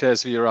chairs are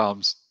chairs for your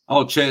arms.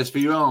 Oh, chairs for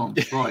your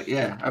arms. Right,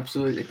 yeah,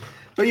 absolutely.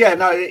 But yeah,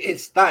 no,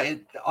 it's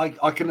that.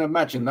 I can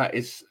imagine that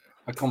is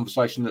a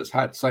conversation that's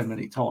had so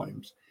many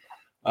times.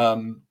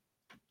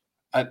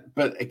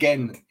 But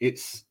again,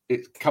 it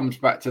comes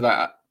back to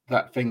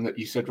that thing that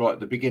you said right at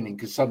the beginning,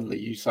 because suddenly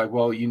you say,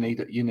 well, you need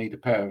a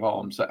pair of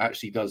arms that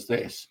actually does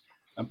this,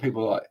 and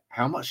people are like,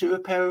 how much are a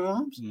pair of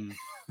arms?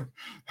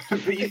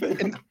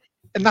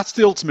 And that's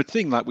the ultimate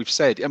thing, like we've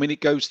said. I mean,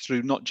 it goes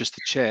through not just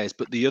the chairs,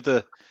 but the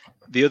other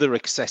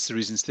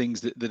accessories and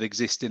things that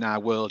exist in our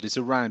world is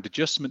around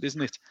adjustment,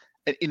 isn't it?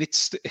 And it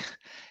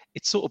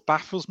sort of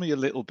baffles me a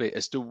little bit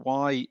as to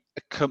why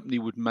a company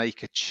would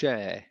make a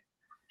chair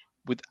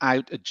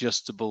without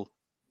adjustable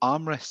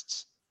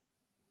armrests.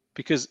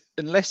 Because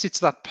unless it's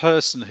that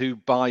person who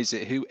buys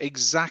it, who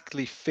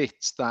exactly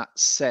fits that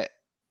set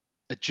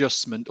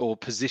adjustment or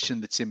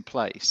position that's in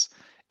place,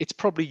 it's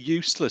probably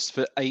useless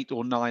for 8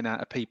 or 9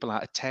 out of people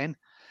out of 10.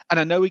 And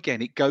I know,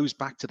 again, it goes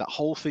back to that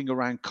whole thing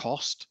around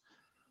cost.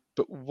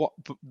 But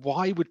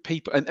why would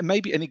people, and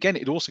again,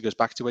 it also goes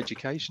back to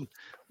education.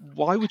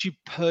 Why would you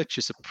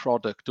purchase a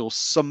product or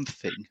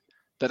something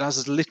that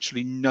has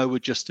literally no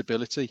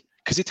adjustability?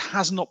 Because it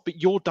has not been,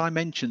 your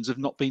dimensions have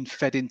not been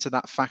fed into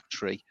that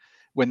factory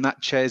when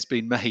that chair's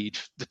been made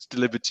that's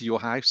delivered to your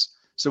house.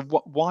 So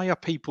why are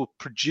people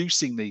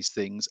producing these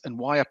things, and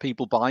why are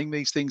people buying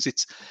these things?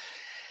 It's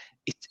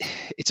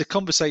a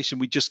conversation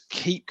we just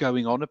keep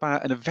going on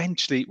about, and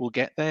eventually it will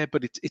get there.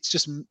 But it's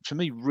just, for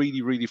me,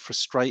 really, really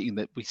frustrating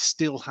that we're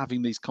still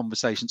having these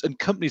conversations, and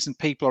companies and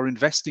people are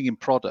investing in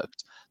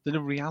product that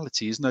in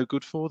reality is no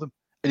good for them,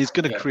 and is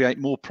going to create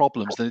more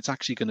problems than it's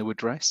actually going to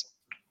address.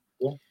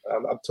 Yeah,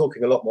 I'm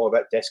talking a lot more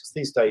about desks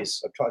these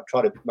days. I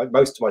try to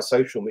most of my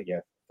social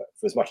media,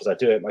 for as much as I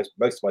do it, most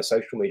of my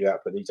social media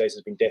output these days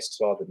has been desks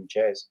rather than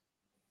chairs.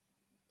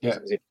 Yeah,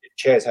 because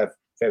chairs have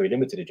very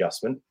limited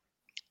adjustment.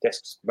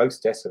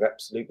 Most desks have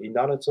absolutely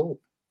none at all.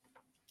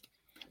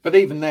 But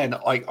even then,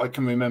 I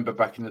can remember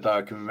back in the day,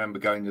 I can remember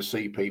going to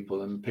see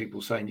people and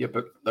people saying, yeah,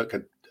 but look,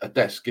 a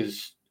desk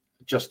is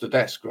just a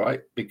desk,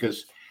 right?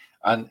 Because,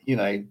 and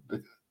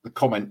the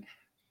comment,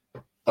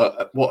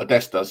 what a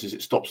desk does is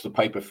it stops the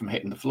paper from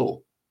hitting the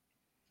floor.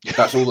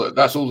 That's all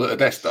that a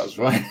desk does,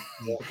 right?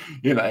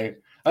 Yeah.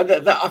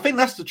 And I think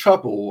that's the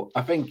trouble.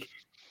 I think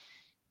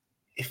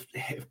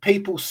if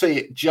people see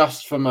it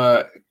just from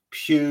a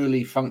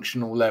purely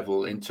functional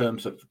level in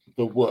terms of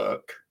the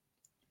work,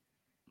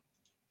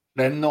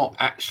 they're not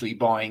actually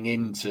buying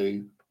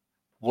into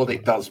what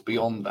it does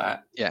beyond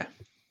that. Yeah.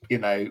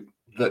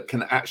 That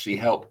can actually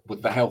help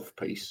with the health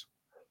piece.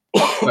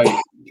 So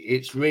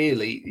it's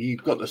really,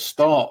 you've got to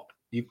start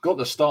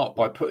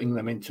by putting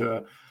them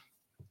into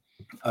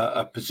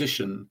a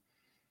position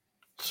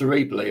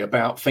cerebrally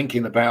about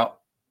thinking about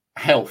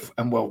health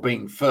and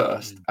well-being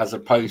first, as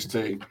opposed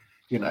to,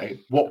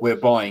 what we're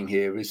buying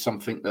here is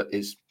something that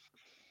is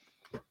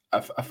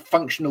a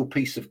functional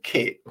piece of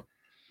kit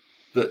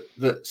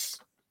that's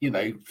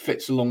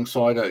fits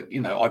alongside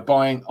I'm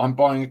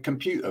buying a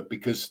computer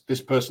because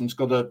this person's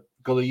got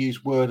to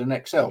use Word and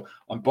Excel.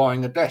 I'm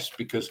buying a desk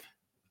because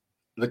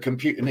the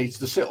computer needs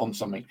to sit on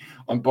something.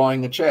 I'm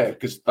buying a chair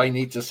because they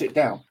need to sit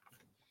down.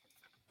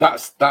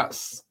 That's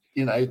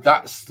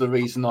the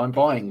reason I'm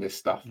buying this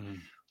stuff.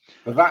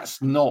 But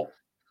that's not,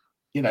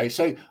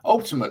 so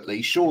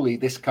ultimately, surely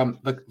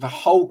the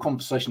whole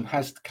conversation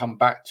has to come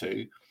back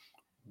to,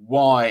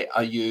 why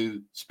are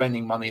you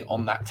spending money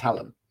on that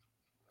talent?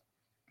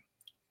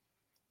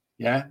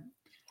 Yeah,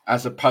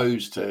 as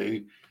opposed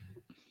to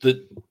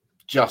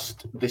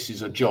this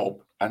is a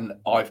job and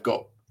I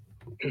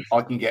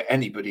can get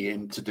anybody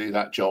in to do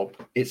that job.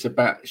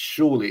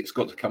 Surely it's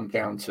got to come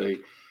down to,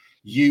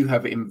 you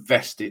have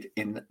invested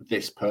in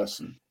this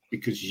person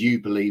because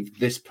you believe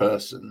this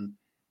person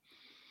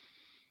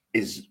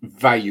is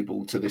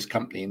valuable to this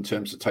company in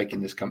terms of taking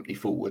this company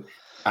forward.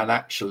 And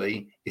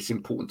actually, it's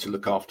important to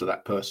look after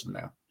that person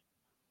now.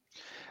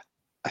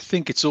 I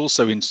think it's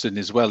also interesting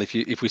as well, if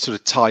we sort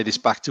of tie this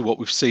back to what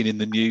we've seen in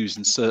the news,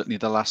 and certainly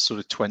the last sort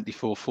of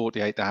 24,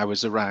 48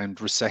 hours around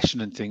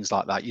recession and things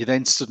like that, you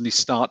then suddenly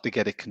start to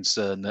get a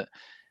concern that,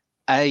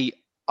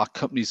 are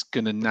companies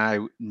going to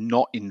now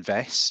not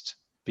invest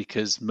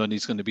because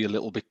money's going to be a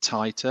little bit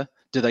tighter?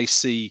 Do they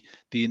see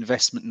the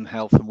investment in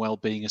health and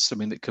well-being as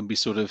something that can be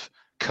sort of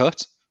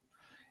cut?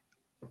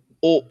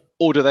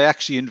 Or do they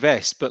actually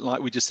invest? But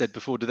like we just said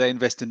before, do they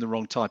invest in the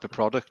wrong type of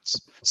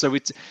products? So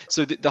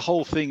the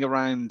whole thing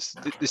around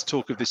this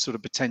talk of this sort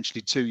of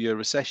potentially 2-year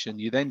recession,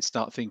 you then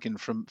start thinking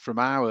from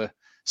our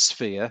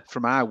sphere,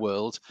 from our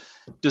world,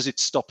 does it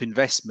stop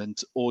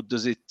investment, or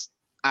does it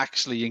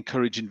actually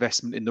encourage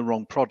investment in the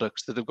wrong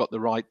products that have got the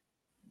right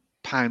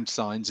pound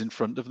signs in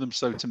front of them?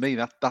 So to me,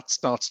 that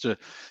starts to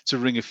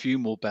ring a few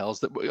more bells.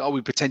 That are we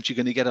potentially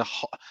going to get are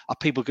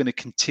people going to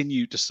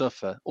continue to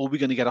suffer, or are we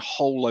going to get a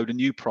whole load of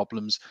new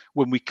problems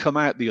when we come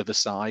out the other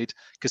side,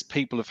 because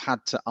people have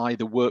had to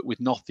either work with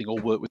nothing or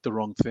work with the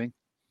wrong thing?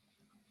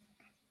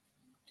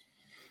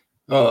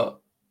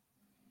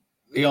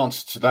 The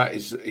answer to that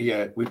is,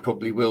 yeah, we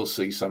probably will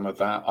see some of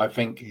that. I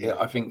think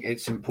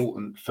it's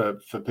important for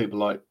people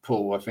like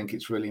Paul. I think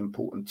it's really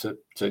important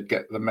to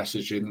get the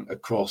messaging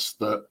across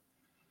that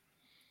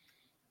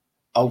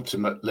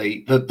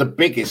ultimately the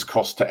biggest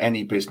cost to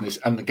any business,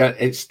 and again,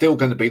 it's still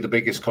going to be the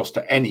biggest cost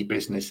to any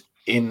business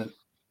in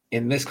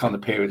this kind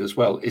of period as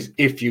well, is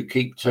if you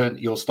keep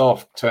your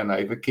staff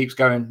turnover keeps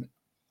turning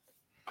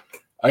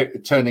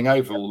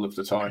over all of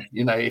the time.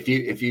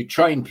 If you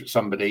train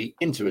somebody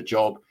into a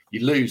job,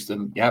 you lose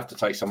them, you have to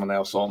take someone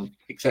else on,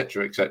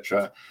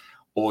 etc.,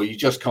 or you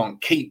just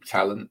can't keep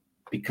talent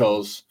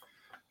because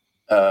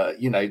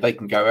they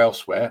can go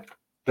elsewhere,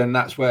 then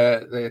that's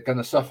where they're going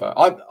to suffer.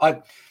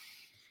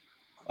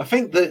 I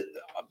think that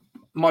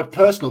my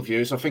personal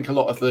view is, I think a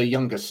lot of the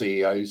younger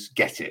CEOs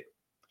get it,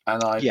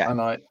 and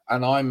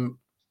I'm,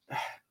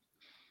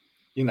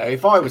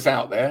 if I was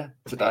out there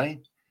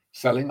today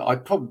selling,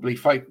 I'd probably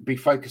be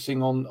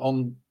focusing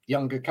on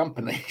younger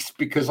companies,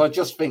 because I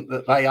just think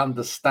that they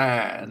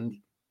understand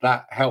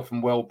that health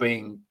and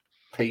well-being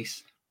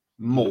piece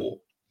more.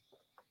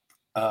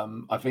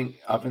 I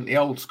think the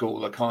old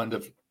school are kind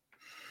of,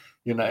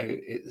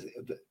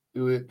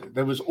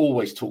 there was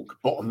always talk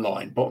bottom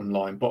line.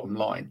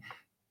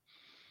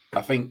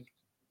 I think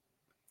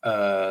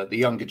the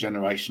younger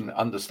generation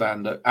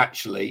understand that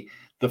actually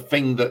the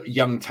thing that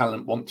young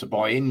talent want to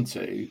buy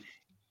into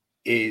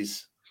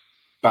is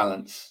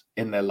balance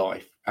in their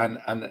life, and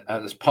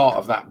as part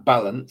of that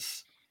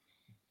balance,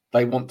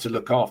 they want to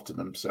look after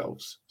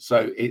themselves.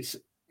 So it's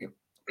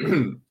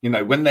when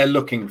they're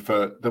looking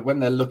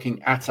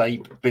at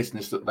a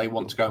business that they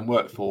want to go and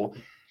work for,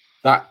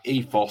 that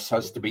ethos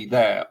has to be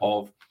there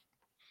of,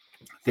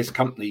 this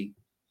company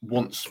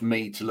wants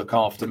me to look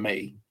after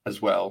me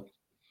as well.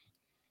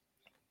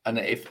 And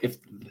if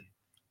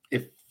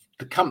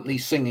the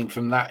company's singing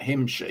from that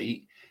hymn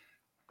sheet,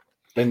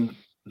 then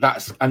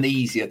that's an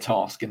easier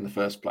task in the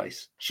first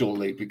place,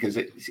 surely, because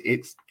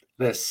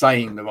they're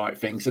saying the right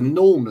things. And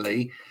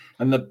normally,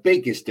 and the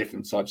biggest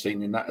difference I've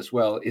seen in that as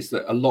well, is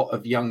that a lot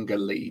of younger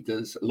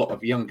leaders, a lot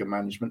of younger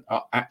management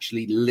are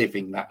actually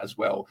living that as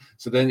well.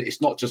 So then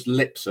it's not just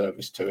lip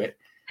service to it.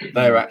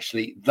 They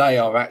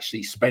are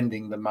actually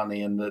spending the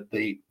money and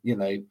the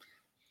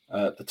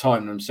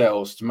time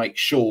themselves to make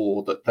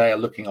sure that they are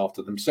looking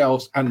after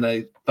themselves, and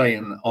they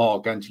are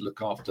going to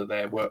look after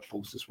their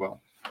workforce as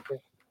well. Yeah.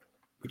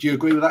 Would you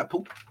agree with that,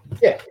 Paul?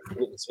 Yeah,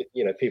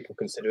 people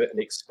consider it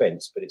an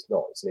expense, but it's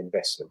not. It's an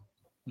investment.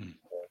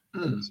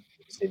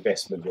 It's an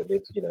investment that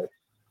lives,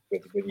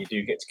 whether you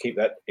do get to keep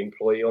that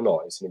employee or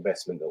not, it's an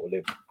investment that will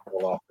live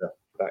well after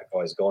that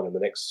guy's gone and the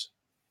next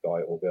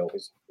guy or girl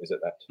is at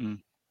that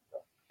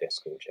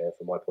desk or chair,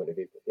 from my point of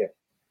view. But yeah.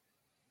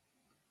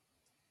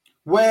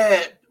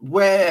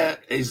 Where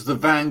is the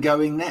van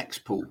going next,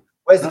 Paul?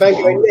 Where's the van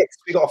going next?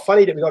 We got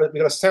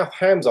a South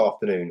Hams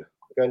afternoon.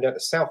 We're going down to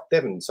South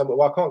Devon somewhere.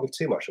 Well, I can't give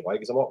too much away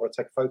because I might want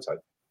to take a photo.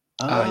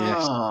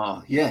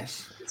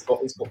 Yes. It's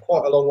got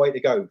quite a long way to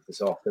go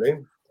this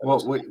afternoon.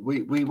 Well,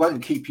 we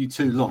won't keep you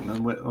too long,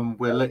 and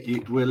we'll let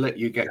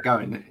you get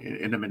going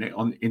in a minute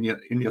in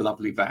your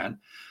lovely van.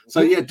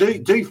 So yeah,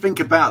 do think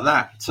about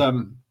that.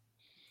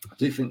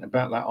 do you think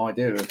about that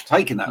idea of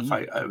taking that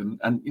photo?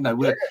 And you know,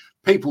 where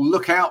people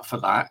look out for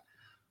that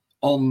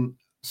on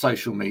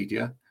social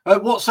media.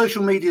 What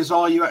social medias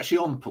are you actually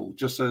on, Paul?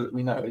 Just so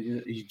we know, are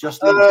you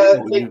just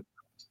LinkedIn, or you...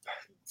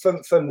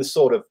 From the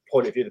sort of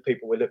point of view, the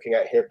people we're looking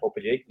at here,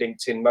 probably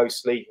LinkedIn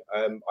mostly.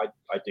 I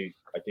do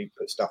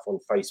put stuff on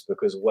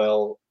Facebook as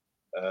well,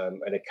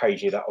 and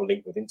occasionally that will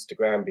link with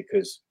Instagram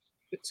because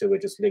the two are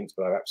just linked.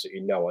 But I have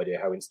absolutely no idea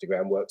how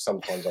Instagram works.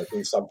 Sometimes I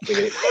do something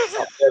and it pops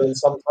up there, and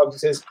sometimes it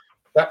says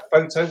that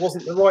photo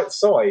wasn't the right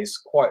size.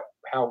 Quite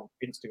how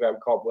Instagram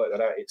can't work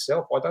that out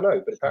itself, I don't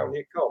know, but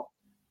apparently it can't.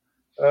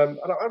 And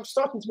I'm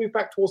starting to move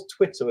back towards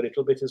Twitter a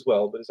little bit as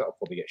well, but that'll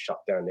probably get shut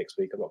down next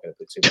week. I'm not going to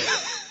put too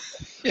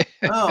much.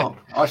 Oh,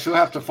 I shall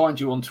have to find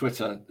you on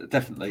Twitter,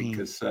 definitely,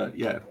 because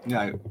you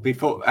know,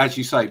 before, as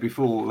you say,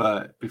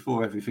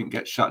 before everything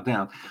gets shut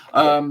down,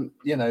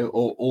 you know,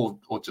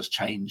 or just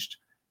changed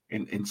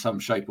in some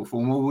shape or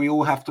form, well, we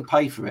all have to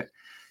pay for it.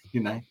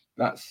 You know,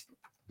 that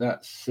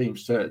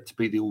seems to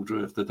be the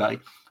order of the day.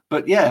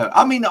 But yeah,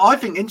 I mean, I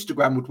think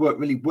Instagram would work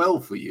really well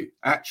for you,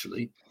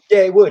 actually.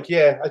 Yeah, it would.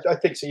 Yeah, I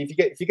think so. If you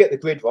get the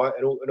grid right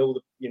and all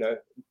the, you know,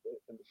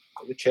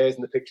 the chairs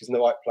and the pictures in the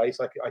right place,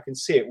 I can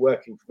see it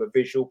working from a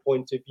visual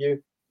point of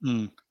view.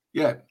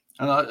 Yeah,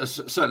 and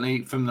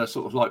certainly from the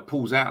sort of like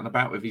Paul's out and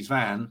about with his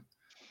van,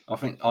 I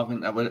think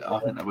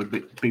that would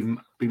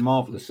be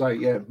marvelous. So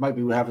yeah,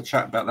 maybe we'll have a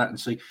chat about that and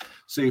see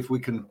if we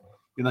can,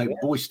 you know,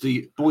 boister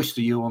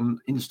you on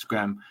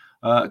Instagram,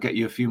 get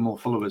you a few more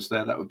followers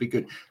there. That would be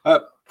good.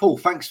 Paul,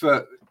 thanks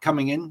for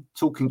coming in,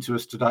 talking to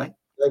us today.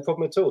 No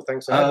problem at all.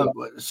 Thanks.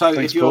 So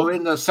if you're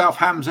in the South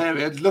Hams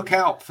area, look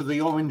out for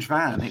the orange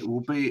van. It will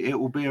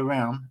be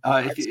around.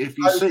 If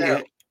you see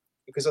it,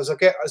 because as I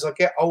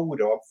get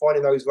older, I'm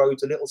finding those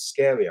roads a little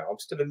scarier. I'm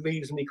still a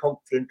reasonably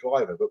confident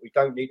driver, but we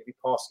don't need to be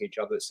passing each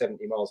other at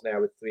 70 miles an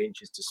hour with 3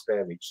 inches to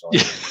spare each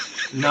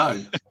side.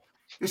 No.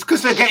 It's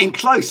because they're getting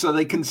close, so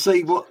they can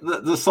see what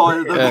the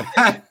side of the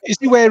van. Is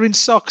he wearing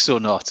socks or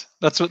not?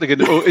 That's what they're going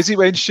to. Or is he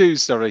wearing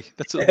shoes? Sorry,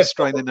 that's what they're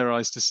straining their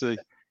eyes to see.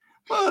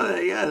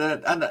 Well, yeah,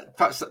 and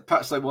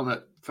perhaps they want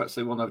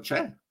a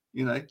chair.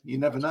 You know, you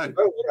never know.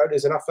 Oh, you know,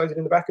 there's enough floating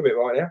in the back of it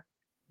right now.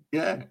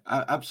 Yeah,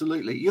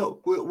 absolutely.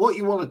 What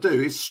you want to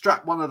do is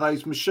strap one of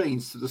those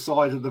machines to the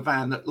side of the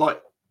van that,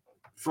 like,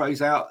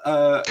 throws out,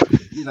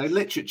 you know,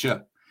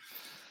 literature.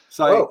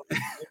 So.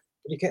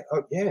 You get,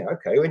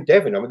 okay. We're in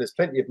Devon. I mean, there's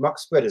plenty of muck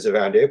spreaders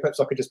around here.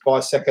 Perhaps I could just buy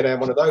a second-hand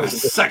one of those.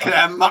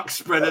 Second-hand muck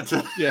spreader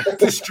to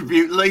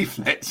distribute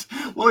leaflets.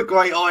 What a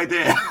great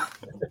idea!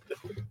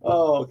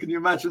 Oh, can you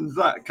imagine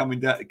that coming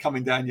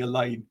down your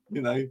lane?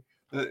 You know,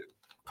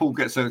 Paul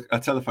gets a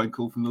telephone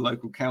call from the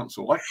local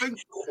council.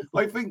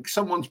 I think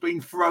someone's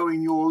been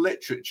throwing your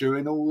literature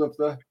in all of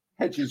the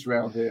hedges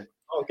around here.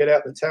 I'll get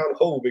out the town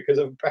hall because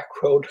of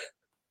Backworld.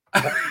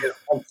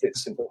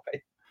 Pamphlets in the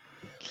way.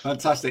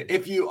 Fantastic.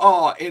 If you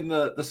are in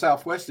the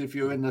southwest, if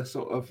you're in the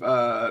sort of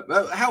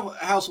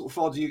how sort of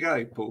far do you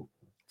go, Paul?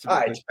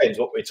 It depends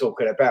what we're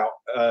talking about.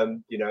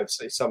 You know,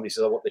 if somebody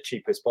says I want the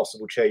cheapest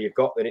possible chair you've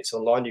got, then it's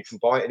online. You can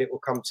buy it and it will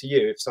come to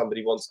you. If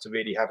somebody wants to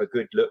really have a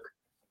good look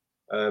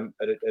at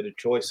a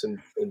choice and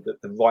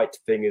the right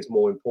thing is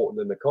more important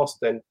than the cost,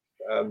 then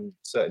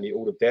certainly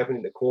all of Devon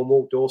into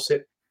Cornwall,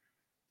 Dorset,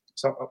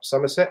 up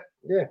Somerset.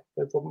 Yeah,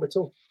 no problem at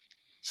all.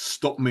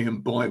 Stop me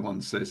and buy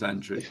one, says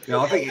Andrew. Yeah,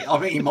 I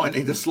think he might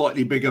need a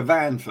slightly bigger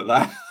van for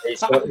that.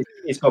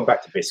 He's gone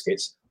back to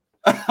biscuits.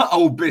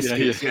 Old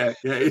biscuits, yeah.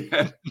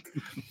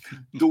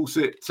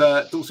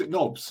 Dorset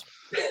knobs.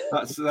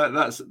 That's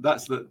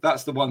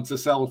the one to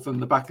sell from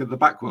the back of the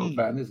Backworld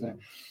van, isn't it?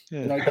 Yeah.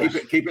 You know,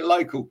 keep it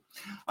local.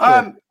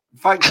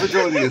 Thanks for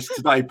joining us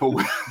today,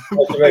 Paul.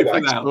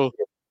 Thanks, Paul.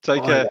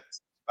 Take care.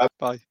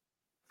 Bye.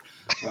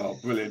 Oh,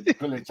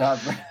 brilliant time.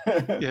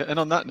 Yeah, and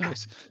on that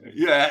note,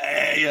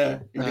 yeah.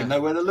 He didn't know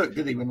where to look,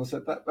 did he, when I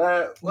said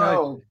that?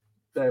 Well,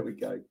 there we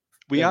go.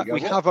 We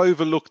have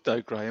overlooked,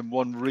 though, Graham,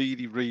 one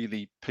really,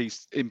 really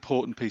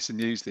important piece of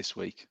news this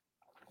week.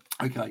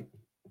 Okay.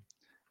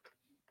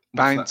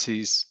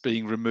 Bounties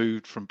being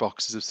removed from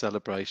boxes of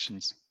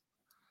celebrations.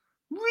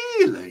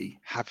 Really?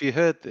 Have you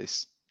heard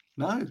this?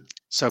 No.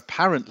 So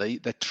apparently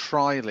they're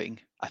trialing,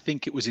 I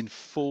think it was in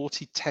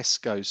 40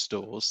 Tesco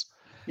stores.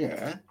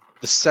 Yeah.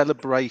 The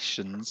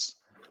celebrations,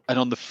 and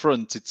on the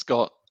front it's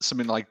got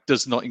something like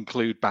does not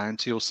include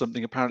bounty or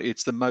something. Apparently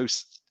it's the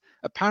most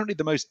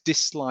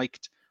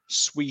disliked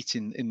sweet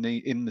in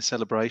the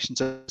celebration.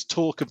 So there's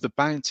talk of the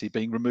bounty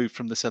being removed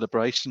from the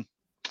celebration.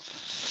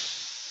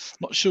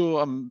 Not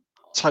sure I'm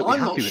totally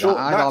happy with that.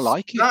 I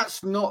like it.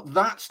 That's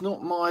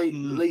not my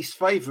least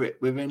favourite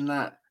within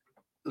that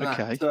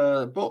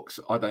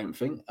box, I don't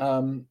think.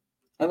 And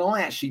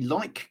I actually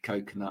like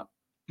coconut.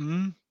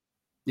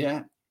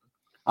 Yeah.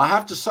 I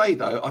have to say,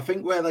 though, I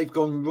think where they've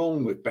gone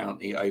wrong with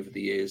bounty over the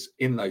years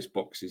in those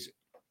boxes,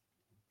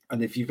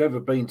 and if you've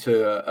ever been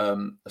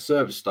to a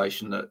service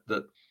station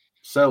that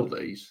sell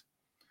these,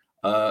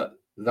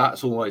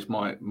 that's always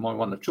my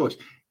one of choice,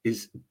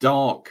 is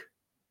dark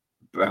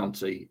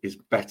bounty is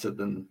better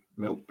than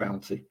milk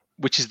bounty.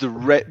 which is the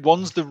red.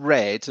 One's the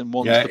red and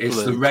one's the blue.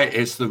 It's the red.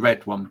 It's the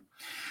red one.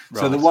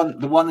 Right. So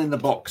the one in the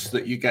box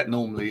that you get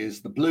normally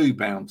is the blue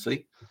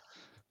bounty.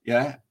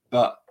 Yeah,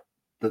 but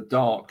the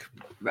dark.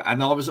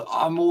 And I've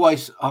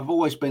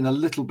always been a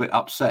little bit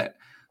upset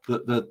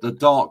that the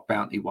dark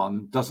bounty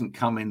one doesn't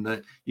come in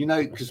the,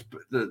 because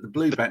the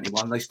blue bounty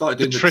one, they started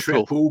doing the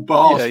triple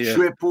bars.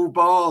 Triple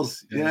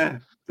bars. Yeah,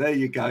 there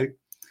you go.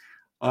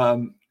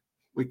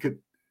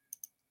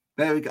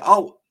 There we go.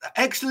 Oh,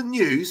 excellent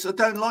news. I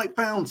don't like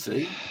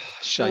bounty.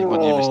 Shame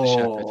on you, Mr.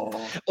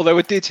 Shepherd. Although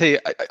I did hear,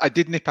 I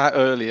did nip out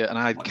earlier, and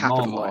I had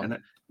capital on.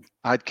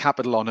 I had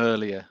capital on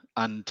earlier,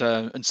 and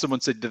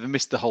someone said they've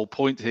missed the whole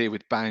point here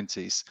with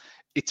bounties.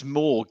 It's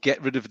more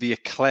get rid of the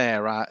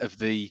eclair out of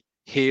the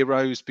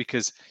heroes,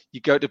 because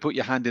you go to put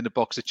your hand in a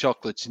box of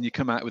chocolates and you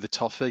come out with a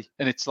toffee,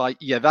 and it's like,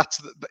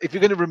 if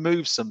you're going to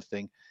remove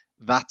something,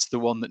 that's the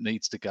one that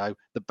needs to go.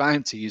 The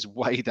bounty is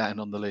way down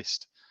on the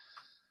list.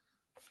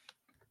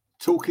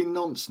 Talking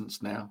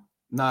nonsense now.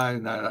 No,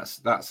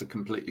 that's a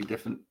completely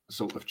different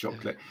sort of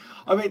chocolate.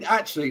 I mean,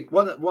 actually,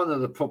 one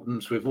of the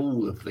problems with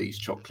all of these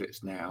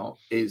chocolates now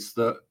is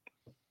that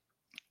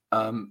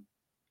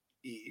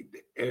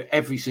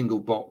every single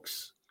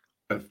box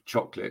of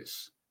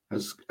chocolates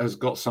has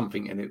got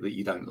something in it that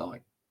you don't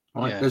like.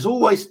 Right? Yeah. There's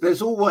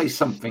always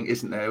something,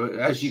 isn't there?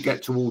 As you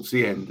get towards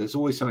the end, there's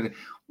always something.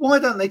 Why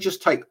don't they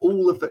just take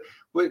all of it?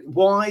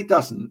 Why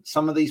doesn't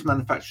some of these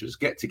manufacturers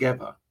get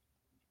together,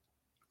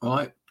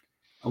 right?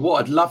 And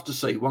what I'd love to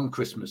see one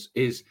Christmas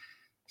is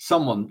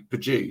someone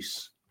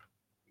produce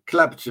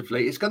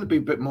collaboratively. It's going to be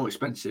a bit more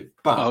expensive,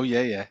 but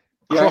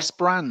cross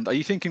brand. Are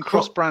you thinking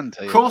cross brand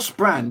here? Cross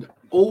brand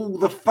all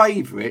the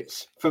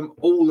favourites from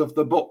all of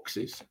the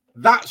boxes.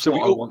 That's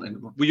what I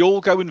want. We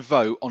all go and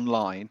vote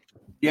online.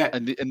 Yeah,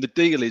 and the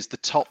deal is the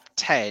top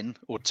 10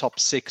 or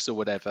top 6 or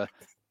whatever.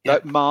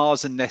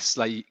 Mars and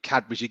Nestle,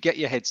 Cadbury's. You get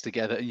your heads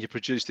together and you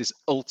produce this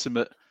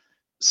ultimate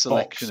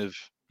selection of.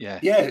 Yeah.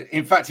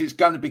 In fact, it's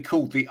going to be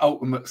called the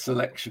Ultimate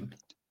Selection.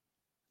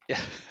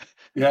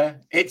 Yeah.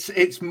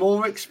 It's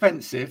more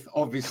expensive,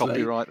 obviously.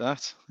 Copyright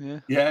that.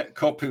 Yeah,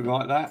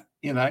 copyright that.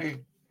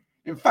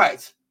 In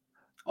fact,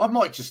 I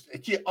might just.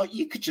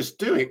 You could just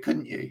do it,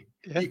 couldn't you?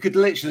 Yeah. You could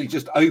literally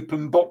just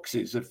open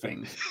boxes of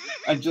things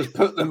and just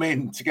put them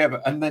in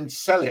together and then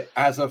sell it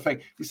as a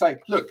thing. You say,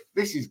 look,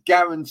 this is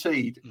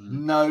guaranteed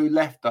no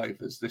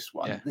leftovers, this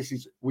one. Yeah.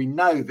 We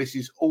know this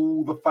is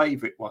all the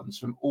favourite ones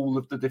from all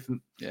of the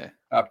different. Yeah.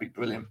 That'd be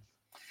brilliant.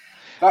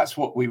 That's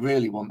what we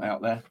really want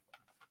out there.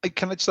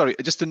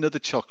 Just another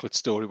chocolate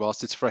story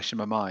whilst it's fresh in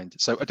my mind.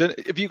 So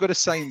have you got a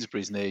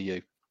Sainsbury's near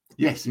you?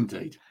 Yes,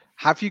 indeed.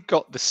 Have you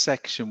got the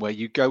section where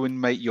you go and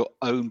make your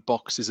own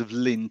boxes of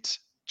Lindt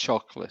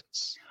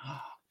chocolates?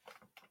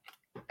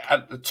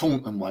 At the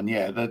Taunton one,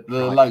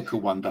 the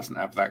local one doesn't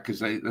have that because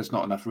there's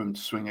not enough room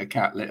to swing a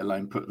cat, let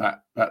alone put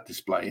that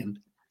display in.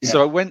 Yeah.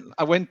 So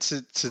I went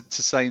to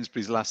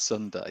Sainsbury's last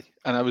Sunday,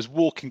 and I was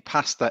walking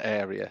past that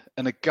area,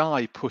 and a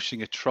guy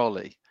pushing a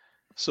trolley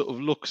sort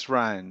of looks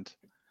round,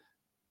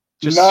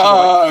 just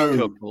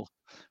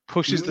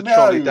pushes the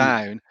trolley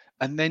down,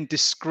 and then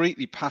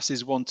discreetly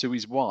passes one to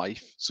his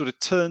wife, sort of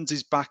turns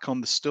his back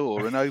on the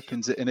store and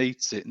opens it and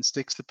eats it and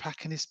sticks the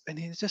pack in his. And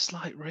he's just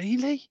like,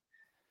 really?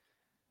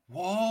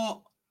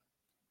 What?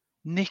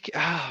 Nick,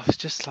 I was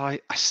just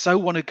like, I so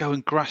want to go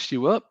and grass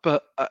you up,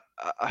 but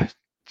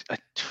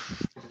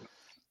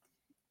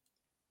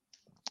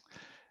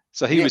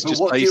so he was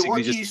just basically.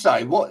 What do you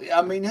say?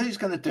 Who's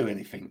going to do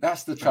anything?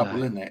 That's the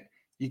trouble, isn't it?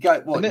 You go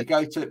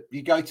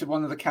to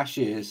one of the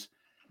cashiers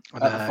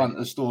at the front of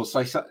the store,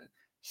 say,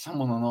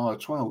 someone on aisle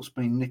 12's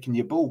been nicking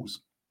your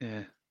balls.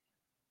 Yeah.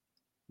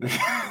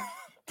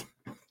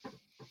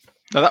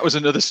 No, that was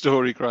another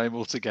story, Graham,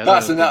 altogether.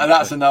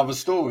 That's another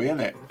story, isn't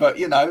it? But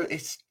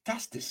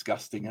that's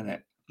disgusting, isn't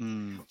it?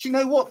 Mm. Do you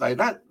know what though?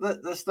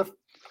 That's the.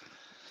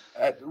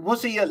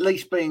 Was he at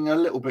least being a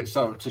little bit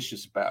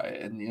surreptitious about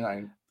it,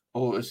 and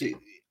or is it?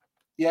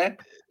 Yeah.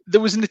 There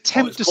was an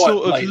attempt to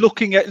sort of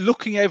looking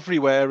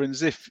everywhere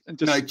as if. And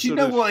just no, do you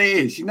know what it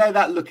is? You know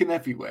that looking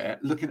everywhere,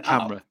 looking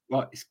camera,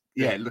 up,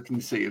 right? Looking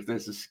to see if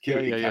there's a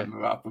security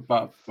camera up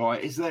above.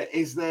 Right? Is there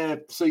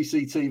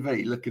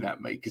CCTV looking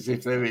at me? Because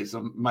if there is,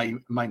 I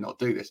may not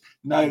do this.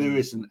 No, there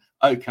isn't.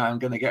 Okay, I'm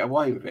going to get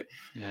away with it.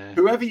 Yeah.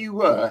 Whoever you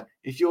were,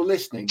 if you're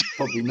listening,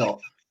 probably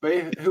not.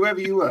 But whoever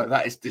you were,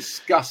 that is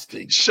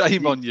disgusting.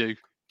 Shame on you.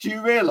 Do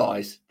you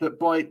realise that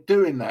by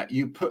doing that,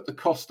 you put the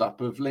cost up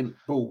of Lindt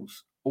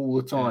balls all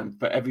the time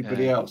for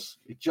everybody else?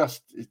 It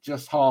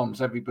just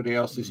harms everybody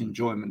else's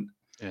enjoyment.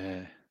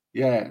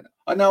 Yeah.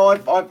 I know.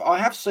 I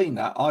have seen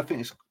that. I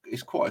think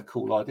it's quite a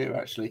cool idea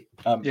actually.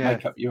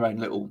 Make up your own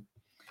little.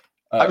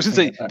 I was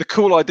going to say the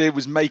cool idea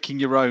was making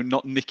your own,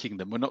 not nicking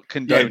them. We're not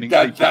condoning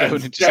people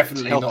going and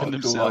just helping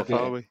themselves,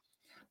 are we?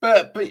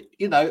 But I've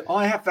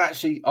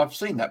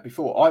seen that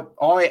before.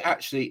 I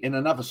actually in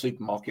another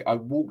supermarket I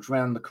walked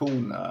around the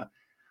corner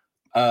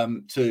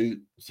to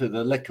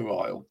the liquor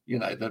aisle,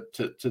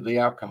 to the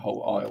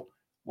alcohol aisle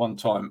one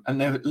time,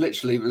 and there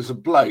literally was a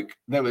bloke.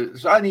 There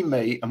was only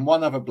me and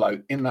one other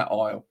bloke in that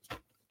aisle,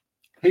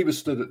 He was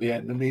stood at the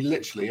end, and he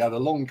literally had a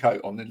long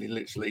coat on, and he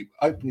literally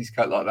opened his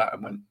coat like that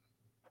and went.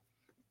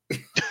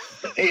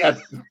 He had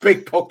a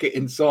big pocket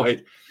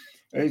inside,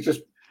 and he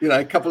just,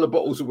 a couple of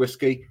bottles of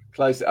whiskey,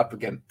 closed it up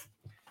again.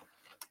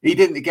 He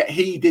didn't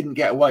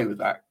get away with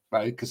that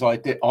though, because I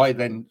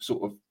then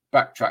sort of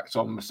backtracked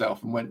on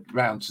myself and went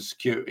round to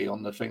security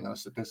on the thing. I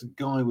said, "There's a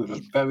guy with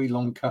a very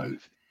long coat,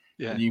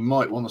 and you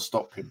might want to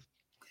stop him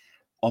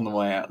on the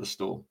way out of the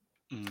store."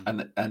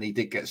 And he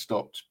did get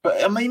stopped.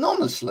 But I mean,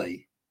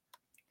 honestly,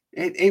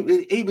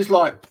 he was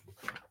like,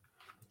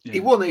 he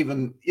wasn't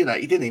even, he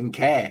didn't even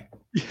care.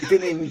 He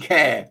didn't even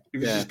care. He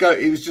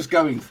was just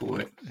going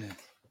for it.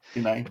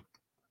 Yeah.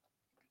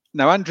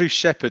 Now, Andrew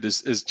Shepherd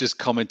has just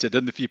commented,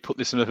 and if you put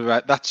this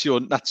about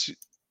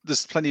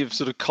there's plenty of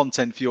sort of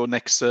content for your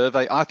next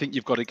survey. I think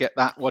you've got to get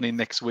that one in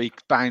next week.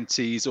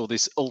 Bounties or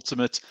this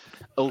ultimate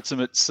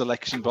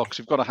selection box.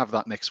 You've got to have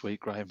that next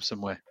week, Graham,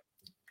 somewhere.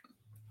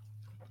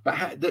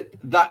 But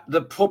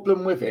the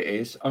problem with it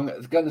is, I'm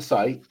going to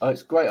say,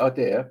 it's a great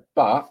idea,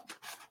 but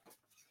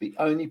the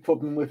only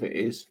problem with it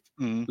is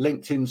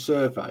LinkedIn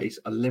surveys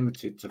are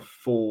limited to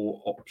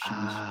 4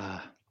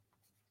 options.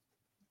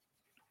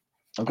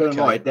 I'm going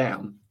to write it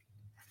down.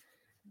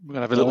 We're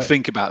going to have a little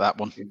think about that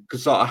one.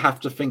 Because I have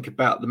to think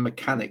about the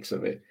mechanics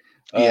of it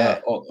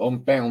on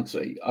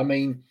Bounty. I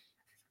mean,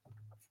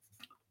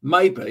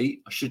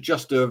 maybe I should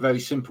just do a very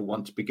simple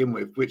one to begin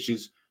with, which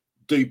is,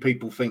 do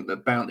people think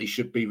that Bounty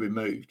should be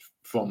removed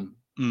from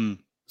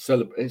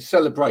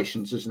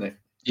celebrations, isn't it?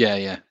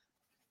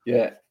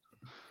 Yeah.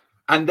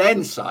 And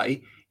then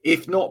say,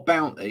 if not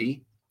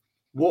Bounty,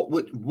 what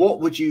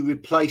would you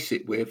replace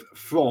it with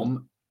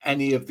from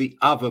any of the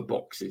other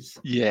boxes?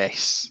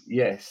 Yes.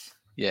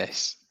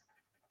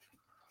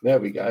 There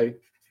we go.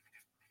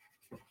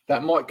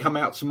 That might come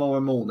out tomorrow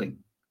morning.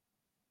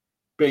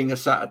 Being a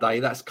Saturday,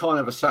 that's kind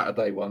of a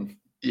Saturday one.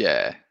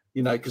 Yeah.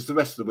 Because the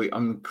rest of the week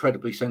I'm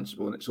incredibly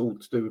sensible, and it's all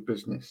to do with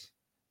business.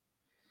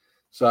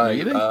 So,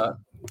 really?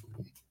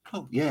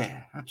 Oh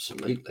yeah,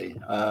 absolutely.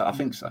 I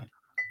think so.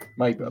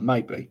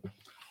 Maybe.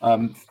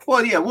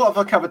 Well, yeah. What have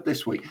I covered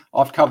this week?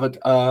 I've covered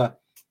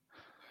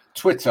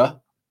Twitter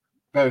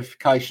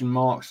verification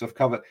marks. I've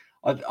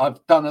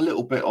done a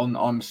little bit on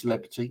I'm a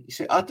Celebrity. You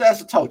see,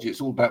 as I told you,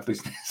 it's all about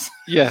business.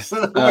 Yeah.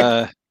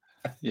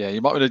 Yeah.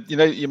 You might want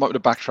to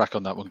backtrack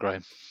on that one,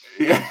 Graham.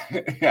 Yeah.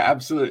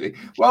 Absolutely.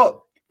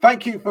 Well,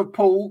 thank you for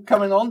Paul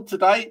coming on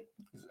today,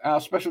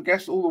 our special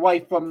guest all the way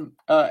from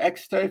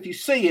Exeter. If you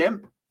see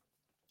him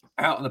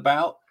out and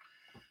about,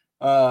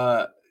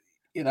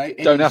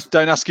 don't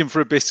ask him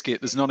for a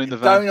biscuit. There's none in the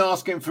van. Don't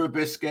ask him for a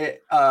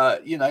biscuit.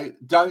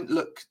 Don't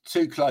look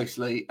too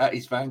closely at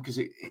his van, because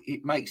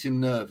it makes him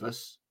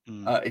nervous.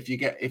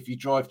 If you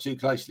drive too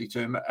closely to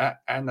him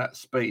and at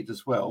speed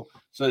as well.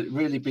 So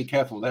really be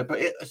careful there. But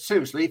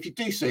seriously, if you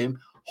do see him,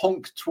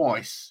 honk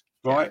twice,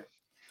 right? Yeah.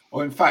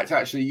 Or in fact,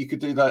 actually, you could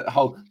do that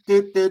whole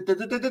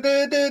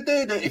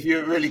if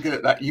you're really good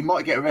at that. You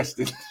might get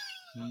arrested.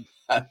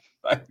 Might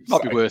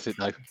be worth it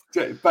though.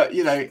 But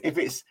if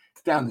it's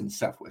down in the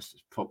southwest,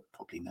 there's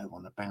probably no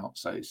one about,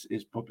 so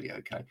it's probably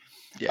okay.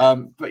 Yeah.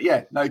 But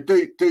yeah, no,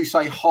 do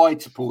say hi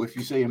to Paul if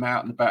you see him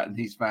out and about in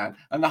his van,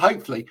 and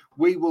hopefully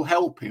we will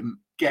help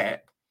him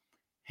get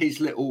his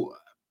little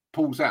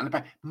Paul's out and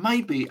about.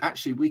 Maybe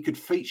actually we could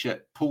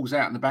feature Paul's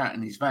out and about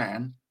in his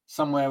van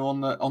somewhere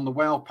on the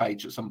WOW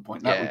page at some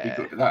point. That would be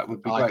good. That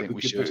would be great.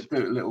 We could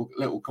do a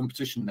little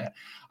competition there.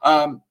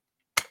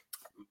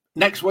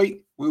 Next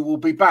week we will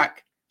be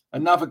back.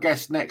 Another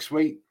guest next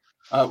week.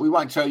 We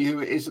won't tell you who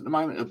it is at the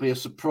moment. It'll be a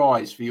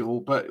surprise for you all.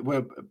 But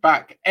we're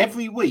back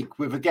every week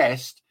with a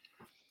guest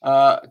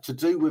to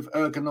do with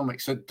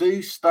ergonomics. So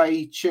do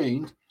stay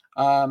tuned.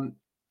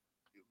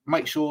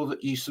 Make sure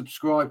that you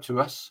subscribe to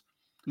us,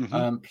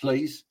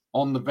 please,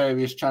 on the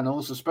various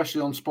channels,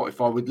 especially on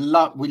Spotify.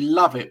 We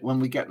love it when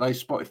we get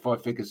those Spotify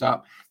figures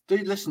up. Do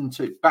listen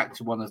back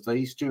to one of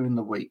these during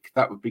the week.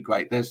 That would be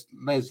great. There's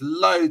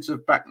loads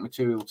of back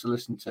material to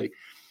listen to.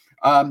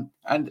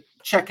 And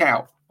check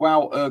out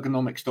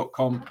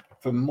wowergonomics.com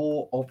for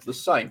more of the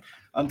same.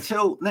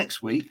 Until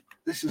next week,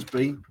 this has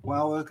been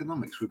Wow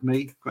Ergonomics with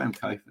me, Graham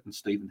Cave, and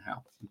Stephen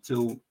Howe.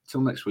 Until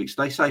next week,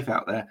 stay safe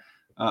out there,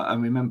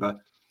 and remember,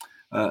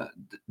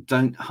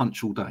 don't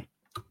hunch all day.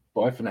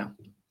 Bye for now.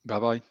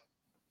 Bye-bye.